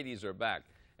the ladies are back.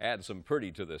 Add some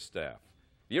pretty to this staff.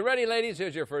 You ready, ladies?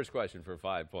 Here's your first question for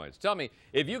 5 points. Tell me,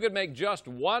 if you could make just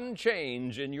one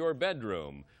change in your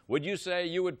bedroom, would you say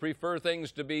you would prefer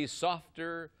things to be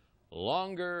softer,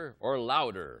 longer, or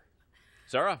louder?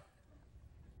 Sarah?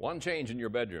 One change in your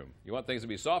bedroom. You want things to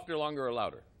be softer, longer, or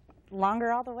louder?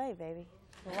 Longer all the way, baby.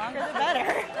 The longer the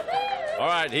better. All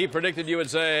right, he predicted you would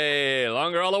say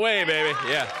longer all the way, baby.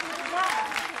 Yeah.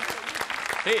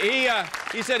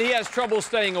 He said he has trouble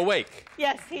staying awake.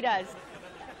 Yes, he does.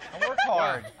 I work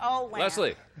hard. Oh, wow.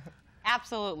 Leslie?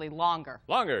 Absolutely, longer.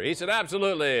 Longer. He said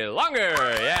absolutely longer.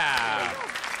 Yeah.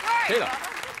 Kayla?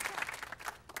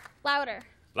 Louder.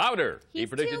 Louder. He He's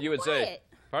predicted too you would say. quiet.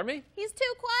 Pardon me? He's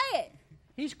too quiet.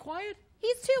 He's quiet?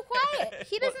 He's too quiet.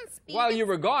 He doesn't speak. While you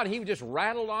were gone, he just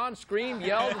rattled on, screamed,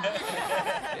 yelled.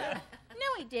 No,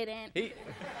 he didn't.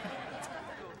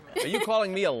 Are you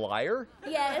calling me a liar?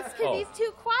 Yes, because Oh. he's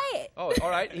too quiet. Oh, all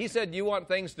right. He said you want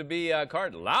things to be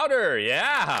card louder.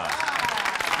 Yeah.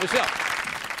 Michelle.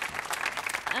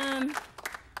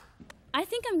 I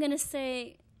think I'm going to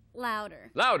say louder.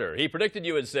 Louder. He predicted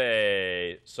you would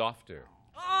say softer.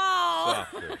 Oh!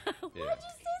 Softer. Yeah. Why'd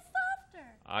you say softer?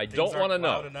 I don't want to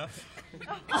know.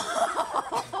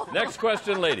 Next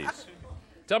question, ladies.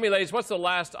 Tell me, ladies, what's the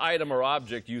last item or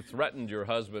object you threatened your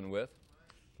husband with?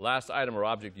 Last item or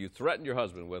object you threatened your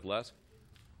husband with, Les?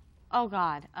 Oh,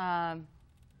 God.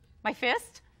 My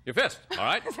fist? Your fist, all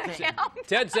right. Does that count?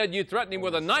 Ted said you threatened him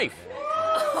with a knife. A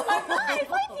knife?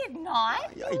 I did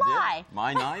not. Yeah, You I lie. did.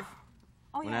 My knife?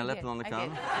 Oh, When yeah, I left did. it on the I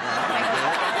counter? did.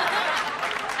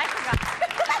 I forgot.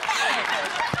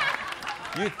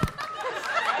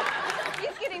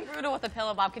 He's getting brutal with the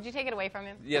pillow, Bob. Could you take it away from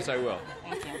him? Yes, I will.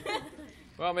 Thank you.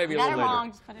 Well, maybe You a got little it later.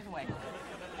 wrong. Just put it away.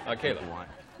 Kayla.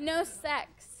 No sex.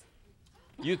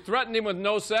 You threatened him with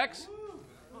no sex?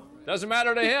 Doesn't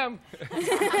matter to him.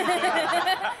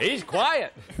 He's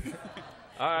quiet.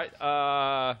 All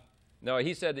right. No,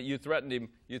 he said that you threatened him.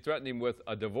 You threatened him with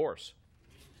a divorce.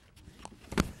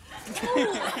 You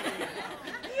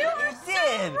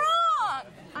did. Wrong.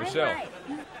 Michelle. I'm right.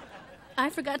 I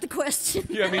forgot the question.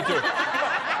 Yeah, me too.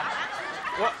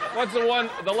 What's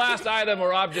the last item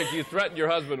or object you threatened your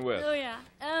husband with? Oh yeah.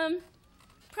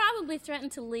 Probably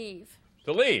threatened to leave.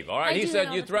 To leave. All right. I He do said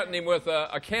that you all the threatened him with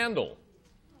a candle.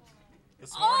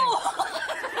 Oh.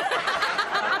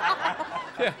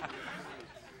 Yeah.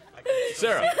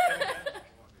 Sarah.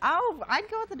 Oh, I'd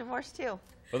go with the divorce, too.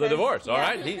 With the divorce. All Yeah.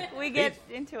 right. We get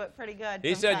into it pretty good.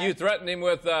 He said you threatened him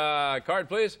with card,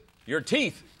 please. Your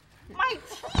teeth. My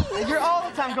teeth. You're all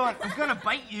the time going, I'm going to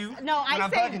bite you. No, when I I'm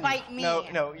say bugging you." bite me.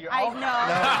 No, you're I all... know.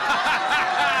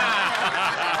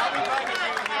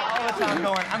 all the time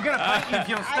going, I'm going to bite you if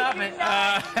you'll stop it.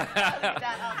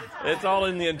 It's all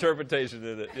in the interpretation,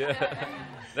 isn't it? Yeah.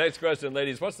 Next question,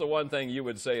 ladies. What's the one thing you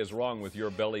would say is wrong with your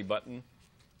belly button?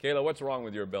 Kayla, what's wrong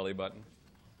with your belly button?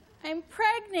 I'm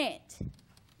pregnant.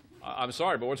 I'm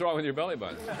sorry, but what's wrong with your belly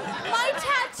button? My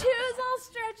tattoo's all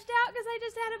stretched out because I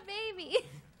just had a baby.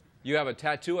 You have a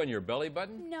tattoo on your belly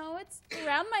button? No, it's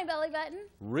around my belly button.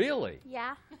 Really?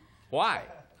 Yeah. Why?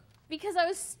 Because I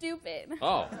was stupid.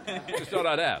 Oh, just thought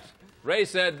I'd ask. Ray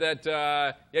said that,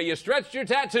 yeah, you stretched your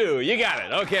tattoo. You got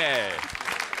it. Okay.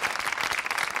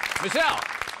 Michelle,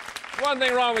 one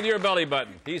thing wrong with your belly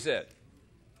button, he said.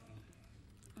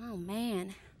 Oh,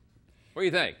 man. What do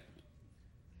you think?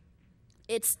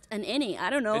 It's an innie. I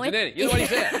don't know. It's an innie. You know what he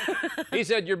said? He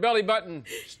said your belly button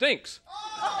stinks.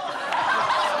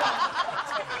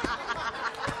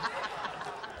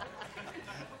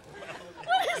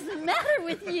 What is the matter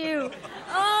with you?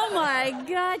 Oh, my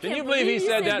God. Can you believe he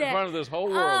said that in front of this whole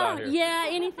world out here? Yeah,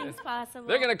 anything's possible.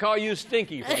 They're going to call you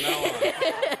Stinky from now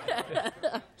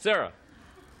on. Sarah.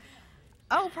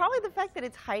 Oh, probably the fact that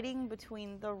it's hiding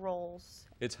between the rolls.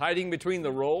 It's hiding between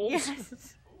the rolls?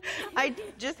 Yes. I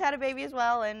just had a baby as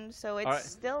well, and so it's right.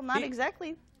 still not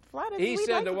exactly flat as He we'd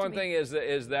said like the it to one be. thing is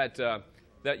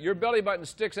that your belly button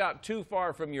sticks out too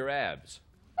far from your abs.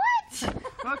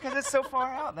 Well, because it's so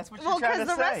far out. That's what Well, you're trying to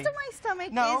because say. the rest of my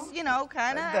stomach No. is, you know,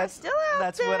 kind of That's- still out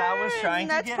that's there. what I was trying and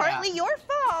to that's get partly at. your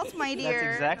fault, my dear.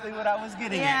 That's exactly what I was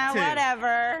getting yeah, at, too.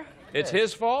 whatever. It's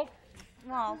his fault?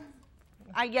 Well,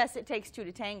 I guess it takes two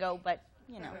to tango, but,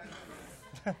 you know.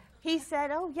 He said,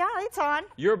 oh, yeah, it's on.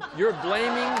 You're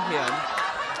blaming him.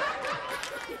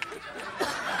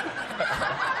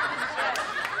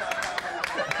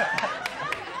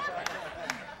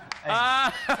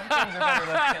 Some things are better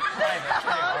left kept private, too,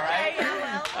 all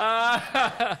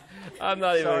right? I'm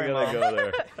not even Sorry, going to Mom. go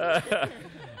there.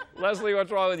 Leslie, what's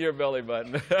wrong with your belly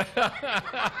button?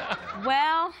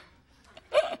 Well,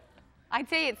 I'd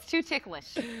say it's too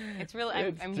ticklish. It's really,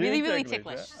 I'm too really, really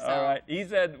ticklish, ticklish. huh? So. All right. He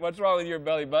said, what's wrong with your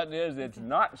belly button is it's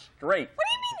not straight. What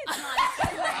do you mean it's not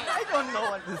straight? I don't know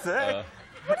what to say.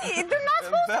 They're not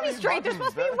supposed to be straight. They're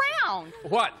supposed to be round.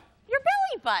 What? Your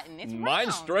belly button. It's round.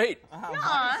 Mine's straight.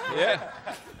 Nuh-uh.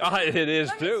 Yeah. It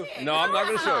is too. No, I'm not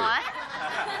going to show you.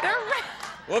 They're round.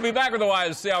 We'll be back with the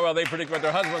wives, see how well they predict what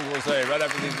their husbands will say right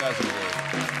after these messages.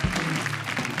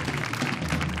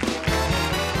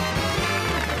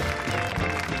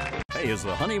 Hey, is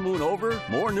the honeymoon over?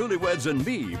 More Newlyweds and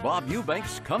me, Bob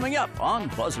Eubanks, coming up on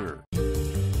Buzzer.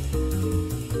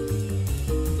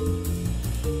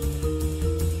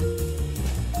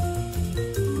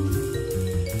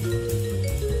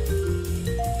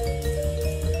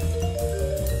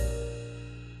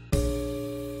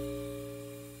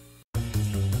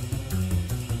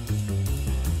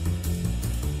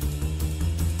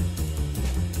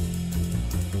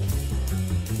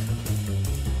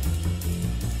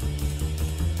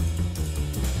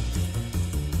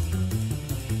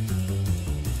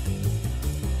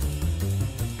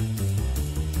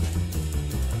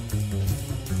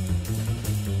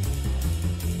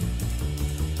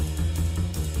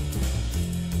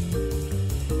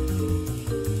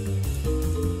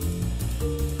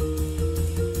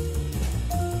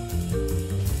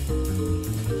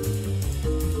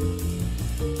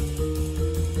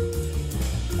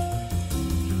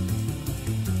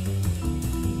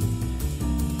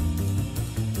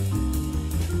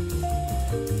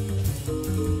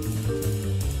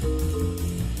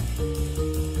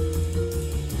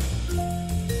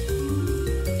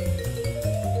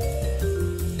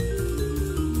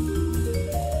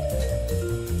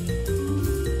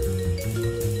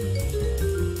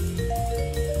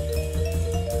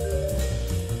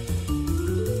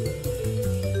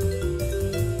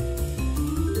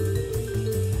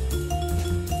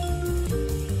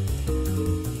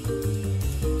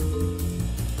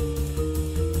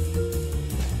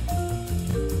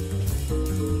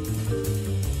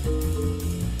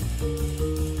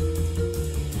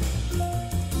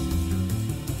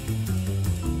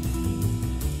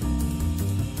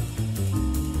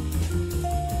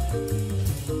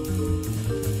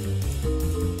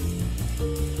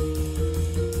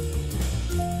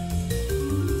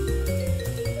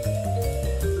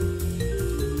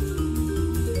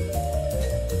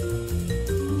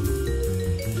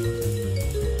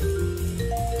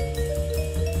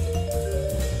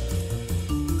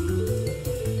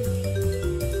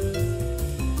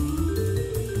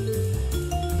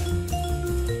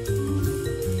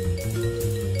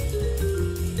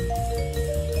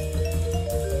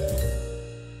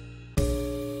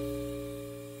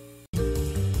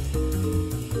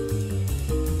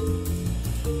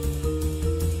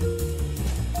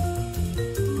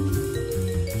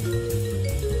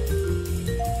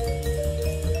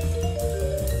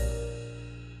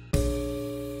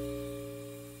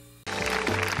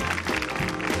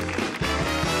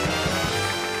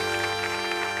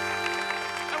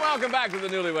 Welcome back to the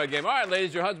Newlywed Game. All right,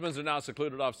 ladies, your husbands are now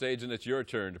secluded off stage, and it's your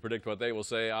turn to predict what they will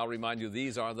say. I'll remind you,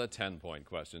 these are the 10-point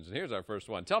questions. And here's our first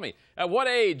one. Tell me, at what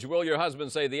age will your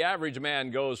husband say the average man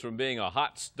goes from being a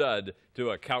hot stud to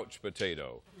a couch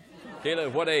potato? Kayla,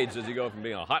 at what age does he go from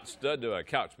being a hot stud to a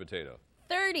couch potato?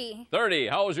 30. 30.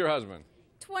 How old's your husband?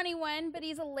 21, but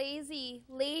he's a lazy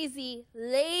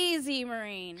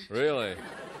Marine. Really?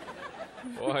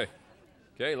 Boy.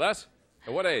 Okay, Les,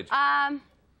 at what age?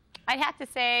 I'd have to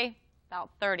say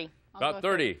about 30. About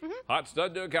 30. Hot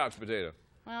stud to a couch potato.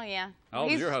 Well, yeah. How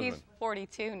old is your husband? He's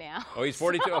 42 now. Oh, he's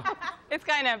 42? So it's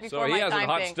kind of before so my he hasn't time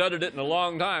hot thing. studded it in a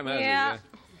long time, has Yeah.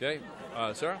 he? Okay.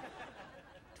 Sarah?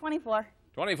 24.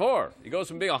 24. He goes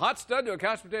from being a hot stud to a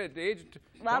couch potato at the age of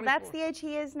 24. Well, that's the age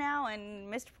he is now, and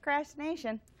Mr.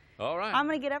 Procrastination. All right. I'm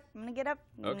going to get up.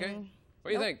 Okay.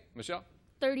 What do you think, Michelle?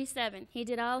 37. He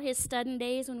did all his studding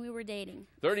days when we were dating.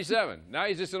 37. Now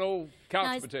he's just an old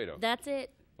couch potato. That's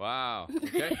it. Wow.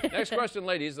 Okay. Next question,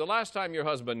 ladies. The last time your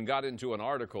husband got into an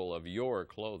article of your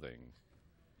clothing,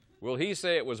 will he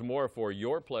say it was more for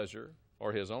your pleasure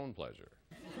or his own pleasure?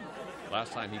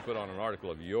 Last time he put on an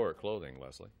article of your clothing,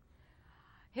 Leslie.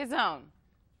 His own.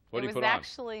 What did he put on? It on? was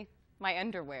actually my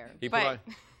underwear. He put on?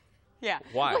 Yeah.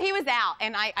 Why? Well, he was out,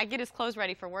 and I get his clothes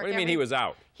ready for work. What do you mean he was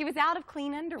out? He was out of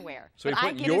clean underwear. So he But I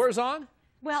put get yours on?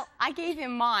 Well, I gave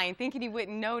him mine, thinking he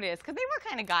wouldn't notice, because they were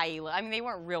kind of guy-y. I mean, they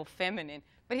weren't real feminine.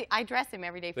 But I dress him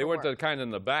every day for They weren't work. the kind in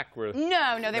the back where...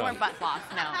 No, they weren't butt floss.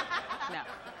 No,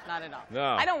 not at all.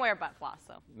 No. I don't wear butt floss,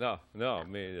 so. No,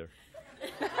 me either.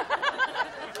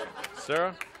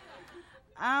 Sarah?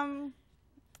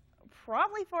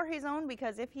 Probably for his own,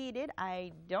 because if he did,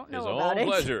 I don't know His about own it.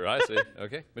 pleasure. I see.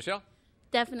 Okay. Michelle?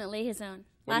 Definitely his own.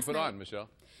 What did Last he put night. on, Michelle?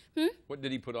 Hmm? What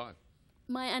did he put on?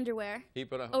 My underwear. He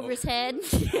put on Over his head.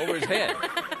 Over his head.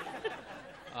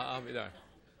 I'll be darned.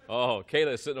 Oh,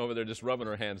 Kayla's sitting over there just rubbing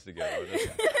her hands together.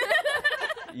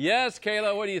 Yes,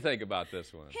 Kayla, what do you think about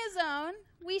this one? His own.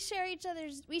 We share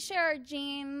our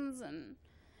jeans, and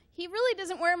he really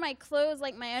doesn't wear my clothes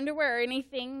like my underwear or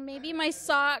anything. Maybe my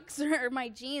socks or my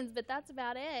jeans, but that's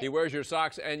about it. He wears your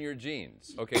socks and your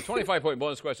jeans. Okay, 25-point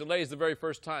bonus question. Ladies, the very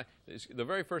first time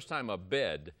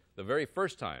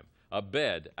a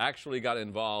bed actually got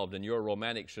involved in your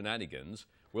romantic shenanigans,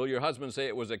 will your husband say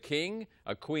it was a king,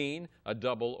 a queen, a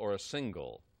double, or a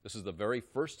single? This is the very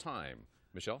first time.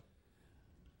 Michelle?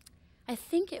 I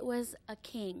think it was a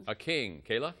king. A king.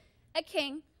 Kayla? A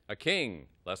king. A king.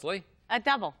 Leslie? A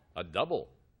double. A double.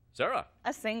 Sarah?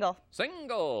 A single.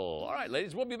 Single. All right,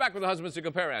 ladies, we'll be back with the husbands to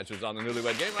compare answers on the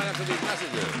Newlywed Game right after these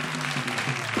messages.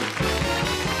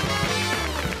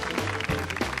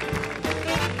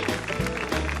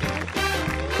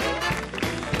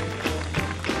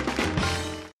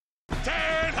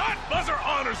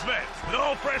 Vets with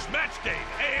all fresh match game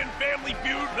and Family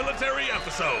Feud military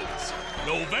episodes.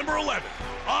 November 11th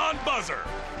on Buzzer.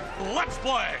 Let's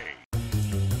play.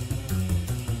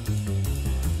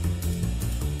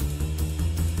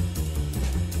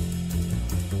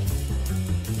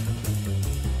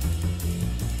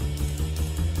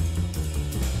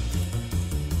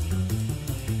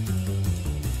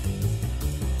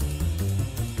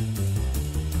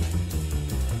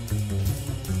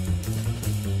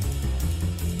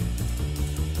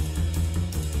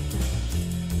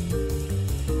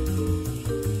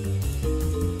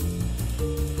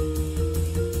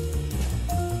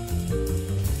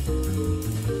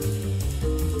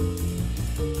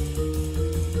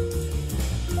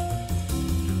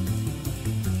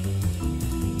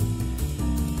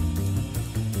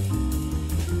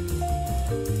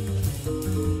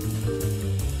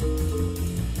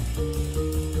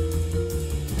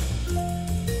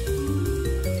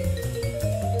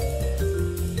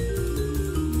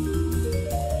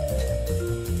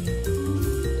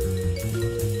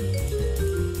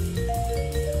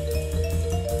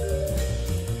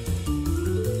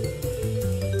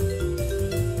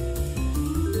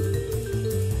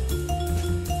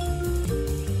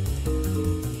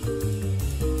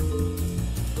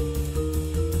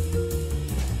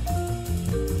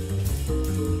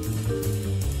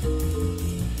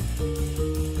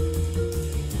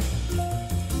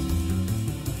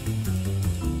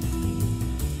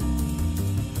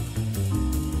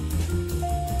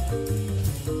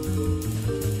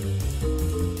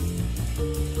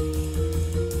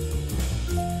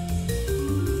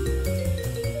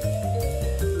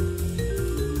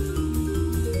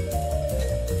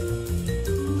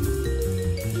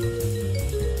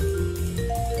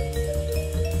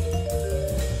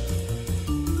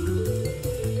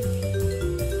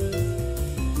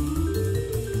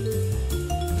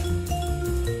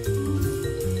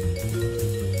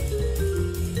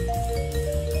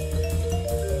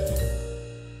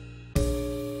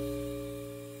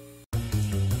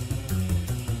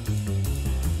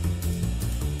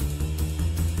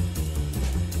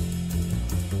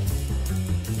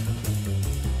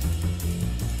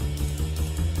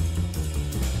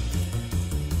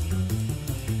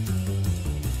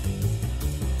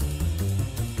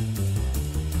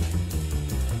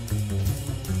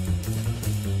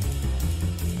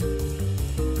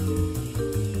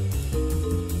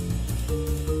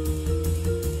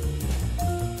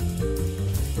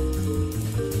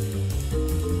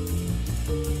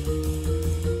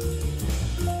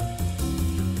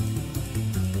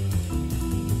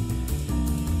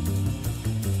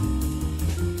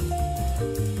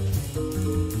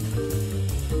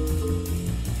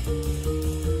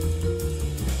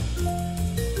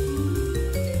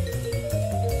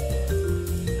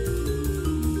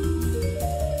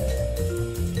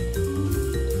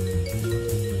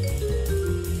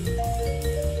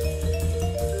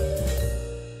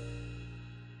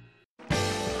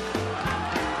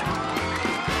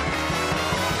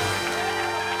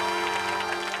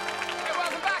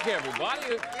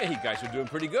 everybody. Hey, you guys are doing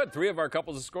pretty good. 3 of our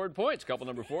couples have scored points. Couple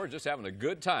number 4 just having a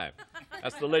good time.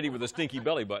 That's the lady with the stinky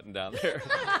belly button down there.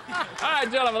 All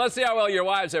right, gentlemen, let's see how well your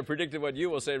wives have predicted what you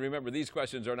will say. Remember, these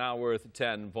questions are now worth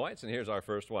 10 points, and here's our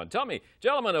first one. Tell me,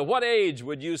 gentlemen, at what age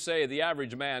would you say the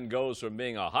average man goes from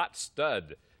being a hot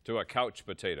stud to a couch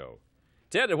potato?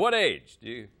 Ted, at what age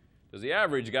does the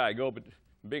average guy go from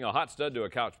being a hot stud to a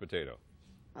couch potato?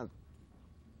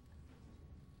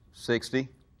 60.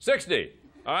 60.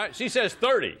 All right. She says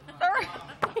 30.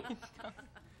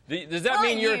 30. Does that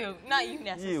mean you're... Not you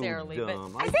necessarily, You but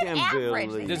dumb. I I said can't average.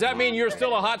 believe Does that mean you're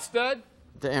still a hot stud?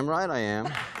 Damn right I am.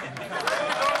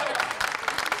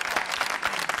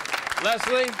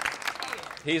 Leslie,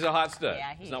 he's a hot stud.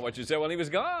 Yeah, It's not what you said when he was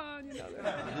gone. You know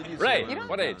that. Ray,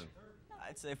 what age?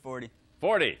 I'd say 40.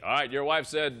 40. All right, your wife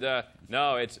said,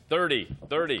 no, it's 30.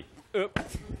 30. Oop.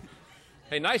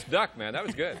 Hey, nice duck, man. That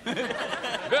was good.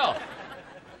 Bill.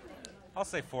 I'll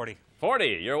say 40. 40.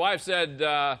 Your wife said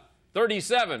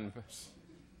 37.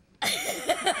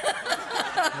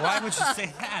 Why would you say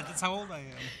that? That's how old I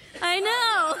am. I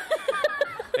know.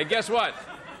 Hey, guess what?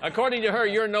 According to her,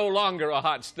 you're no longer a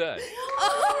hot stud.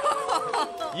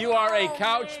 You are a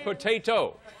couch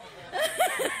potato.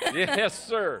 Yes,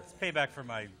 sir. It's payback for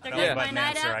my They're belly getting my button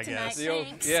night answer, out I tonight, guess.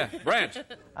 thanks. Yeah, Branch.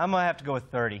 I'm going to have to go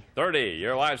with 30. 30.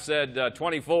 Your wife said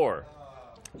 24.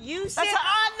 You sit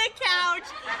on the couch.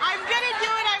 I'm gonna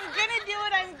do it. I'm gonna do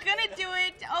it. I'm gonna do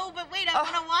it. Oh, but wait, I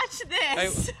want to watch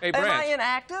this. Hey, Branch. Am I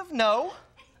inactive? No.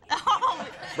 Oh,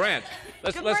 Branch,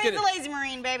 let's good get brain's it. a lazy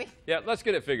Marine, baby. Yeah, let's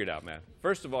get it figured out, man.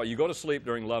 First of all, you go to sleep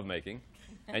during lovemaking,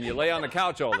 and you lay on the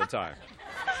couch all the time.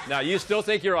 Now, you still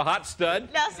think you're a hot stud?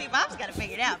 Now, see, Bob's got it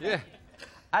figured out. Yeah.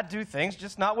 I do things,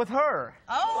 just not with her.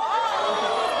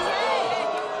 Oh.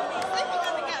 Sleeping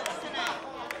on the couch tonight.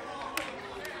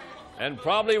 And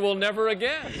probably will never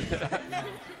again.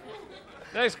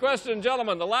 Next question,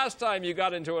 gentlemen. The last time you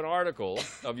got into an article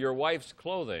of your wife's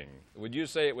clothing, would you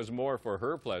say it was more for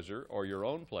her pleasure or your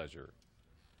own pleasure?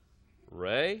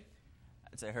 Ray?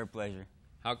 I'd say her pleasure.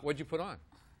 What'd you put on?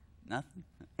 Nothing.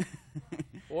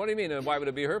 What do you mean, and why would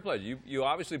it be her pleasure? You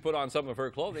obviously put on some of her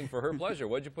clothing for her pleasure.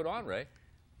 What'd you put on, Ray?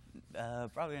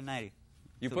 Probably a 90.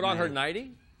 You put on her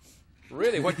 90?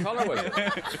 Really? What color was it?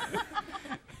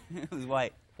 It was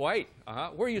white. White.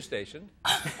 Uh-huh. Where are you stationed?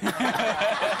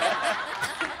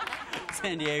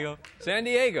 San Diego. San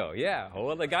Diego, yeah.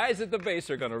 Well, the guys at the base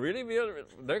are going to really be,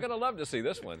 they're going to love to see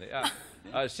this one.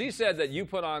 Yeah. She said that you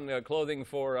put on clothing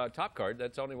for Top Card.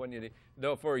 That's only when you need,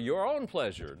 no, for your own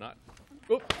pleasure, not.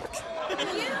 Oop. You put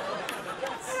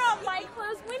on my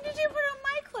clothes. When did you put on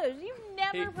my clothes? You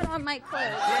never put on my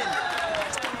clothes.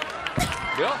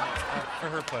 Bill? For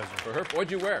her pleasure. For her,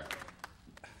 what'd you wear?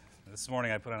 This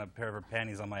morning I put on a pair of her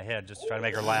panties on my head just to try to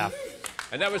make her laugh.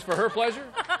 And that was for her pleasure?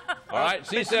 All right.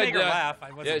 She said. Make her laugh. I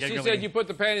Yeah, wasn't she giggling. said you put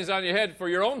the panties on your head for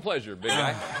your own pleasure, big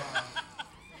guy.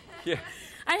 Yeah.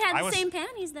 I've had the same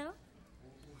panties, though.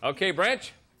 Okay,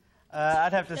 Branch.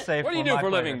 I'd have to say. What do you do for a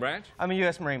living, Branch? I'm a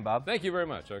U.S. Marine, Bob. Thank you very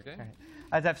much. Okay.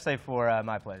 I'd have to say for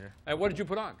my pleasure. And what did you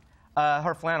put on?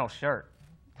 Her flannel shirt.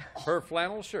 Her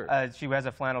flannel shirt? She has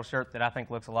a flannel shirt that I think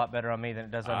looks a lot better on me than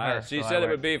it does on her. She so said it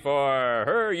would be for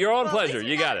her, your own pleasure.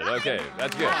 You got it. Okay,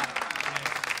 that's good.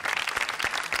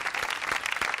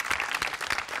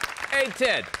 Hey,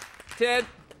 Ted. Ted,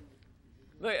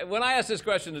 look, when I asked this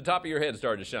question, the top of your head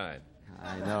started to shine.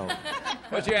 I know.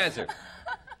 What's your answer?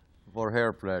 For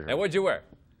hair pleasure. And what'd you wear?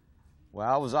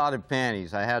 Well, I was out of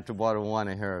panties. I had to buy one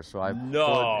of her, so I No.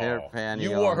 put hair panties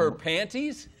You wore her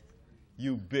panties?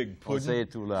 You big pudding. Don't say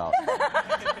it too loud.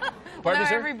 Pardon me,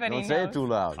 sir? Don't say it too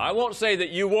loud. I won't say that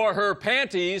you wore her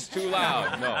panties too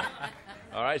loud. No.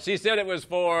 All right. She said it was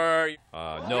for.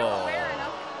 No.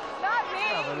 Not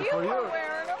me. You were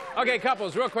wearing them. Okay,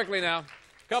 couples, real quickly now.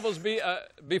 Couples,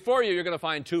 before you're going to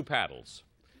find two paddles.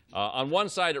 On one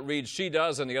side it reads she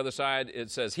does, on the other side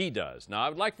it says he does. Now I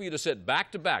would like for you to sit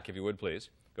back to back, if you would please.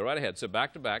 Go right ahead, sit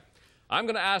back to back. I'm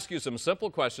going to ask you some simple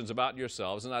questions about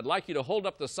yourselves, and I'd like you to hold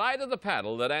up the side of the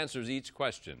paddle that answers each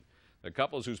question. The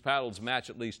couples whose paddles match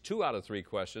at least 2 out of 3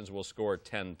 questions will score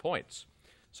 10 points.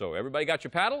 So everybody got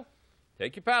your paddle?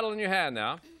 Take your paddle in your hand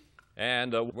now.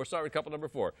 And we'll start with couple number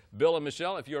 4. Bill and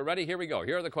Michelle, if you're ready, here we go.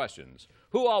 Here are the questions.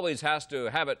 Who always has to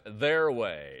have it their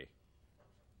way?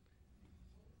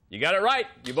 You got it right.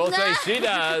 You both say she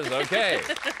does. Okay.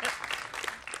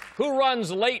 Who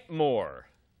runs late more?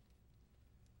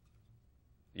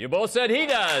 You both said he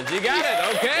does. You got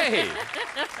it. Okay.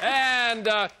 And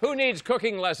who needs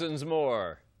cooking lessons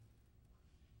more?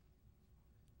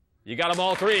 You got them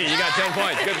all 3. You got 10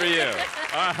 points. Good for you.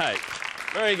 All right.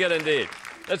 Very good indeed.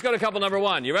 Let's go to couple number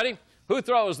 1. You ready? Who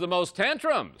throws the most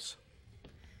tantrums?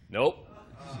 Nope.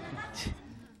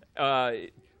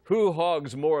 Who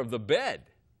hogs more of the bed?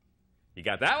 You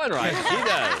got that one right. She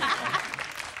does.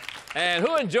 And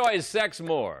who enjoys sex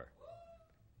more?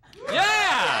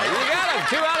 Yeah! You got him.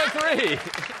 2 out of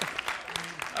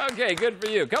 3. Okay, good for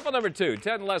you. Couple number 2.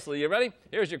 Ted and Leslie, you ready?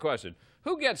 Here's your question.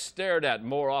 Who gets stared at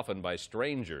more often by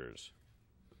strangers?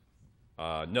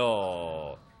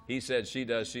 No. He said she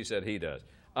does. She said he does.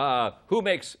 Who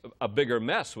makes a bigger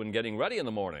mess when getting ready in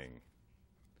the morning?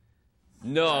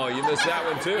 No, you missed that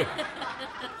one too.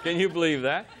 Can you believe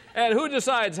that? And who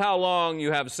decides how long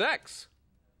you have sex?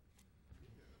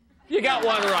 You got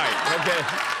one right,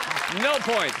 okay. No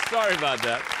points. Sorry about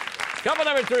that. Couple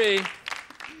number 3.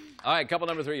 All right, couple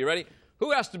number 3. You ready?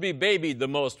 Who has to be babied the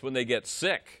most when they get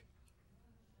sick?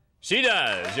 She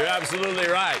does. You're absolutely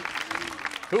right.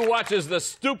 Who watches the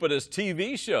stupidest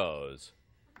TV shows?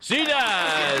 She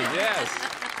does, yes.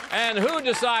 And who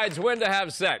decides when to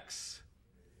have sex?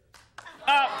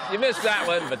 Oh, you missed that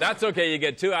one, but that's okay. You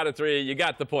get 2 out of 3. You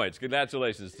got the points.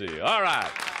 Congratulations to you. All right.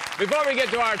 Before we get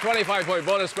to our 25-point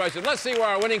bonus question, let's see where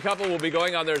our winning couple will be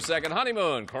going on their second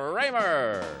honeymoon.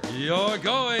 Kramer. You're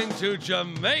going to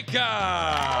Jamaica.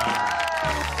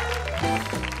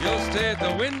 You'll stay at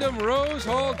the Wyndham Rose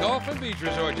Hall Golf and Beach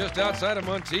Resort just outside of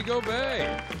Montego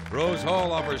Bay. Rose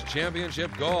Hall offers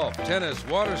championship golf, tennis,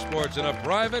 water sports, and a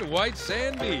private white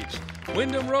sand beach.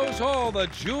 Wyndham Rose Hall, the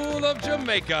jewel of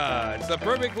Jamaica. It's the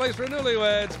perfect place for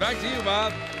newlyweds. Back to you,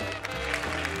 Bob.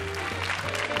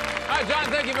 All right, John,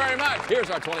 thank you very much. Here's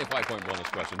our 25-point bonus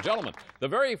question. Gentlemen, the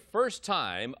very first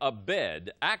time a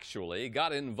bed actually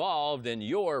got involved in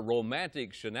your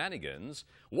romantic shenanigans,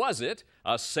 was it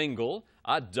a single,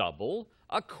 a double,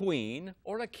 a queen,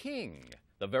 or a king?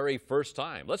 The very first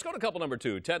time. Let's go to couple number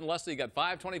 2. Ted and Leslie, you got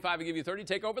 5, 25, I give you 30.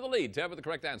 Take over the lead. Ted with the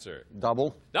correct answer.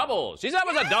 Double. Double. She said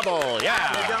it was a double.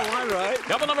 Yeah. You got one right.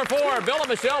 Couple number 4. Bill and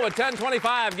Michelle with 10,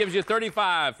 25 gives you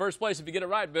 35. First place if you get it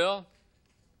right, Bill.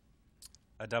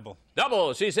 A double.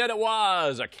 Double. She said it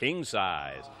was a king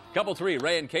size. Couple 3.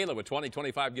 Ray and Kayla with 20,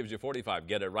 25 gives you 45.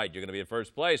 Get it right. You're going to be in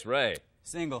first place, Ray.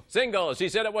 Single. Single. She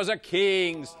said it was a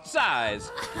king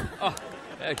size. Oh.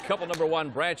 Couple number 1,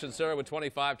 Branch and Sarah with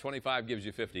 25. 25 gives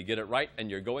you 50. Get it right,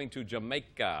 and you're going to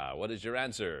Jamaica. What is your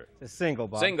answer? It's single,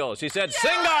 Bob. Single. She said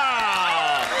single!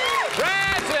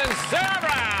 Branch and Sarah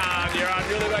Brown, you're on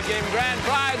Newlywed Game Grand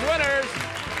Prize winners.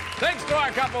 Thanks to our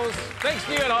couples. Thanks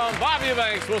to you at home. Bob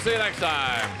Eubanks. We'll see you next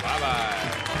time.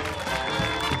 Bye-bye.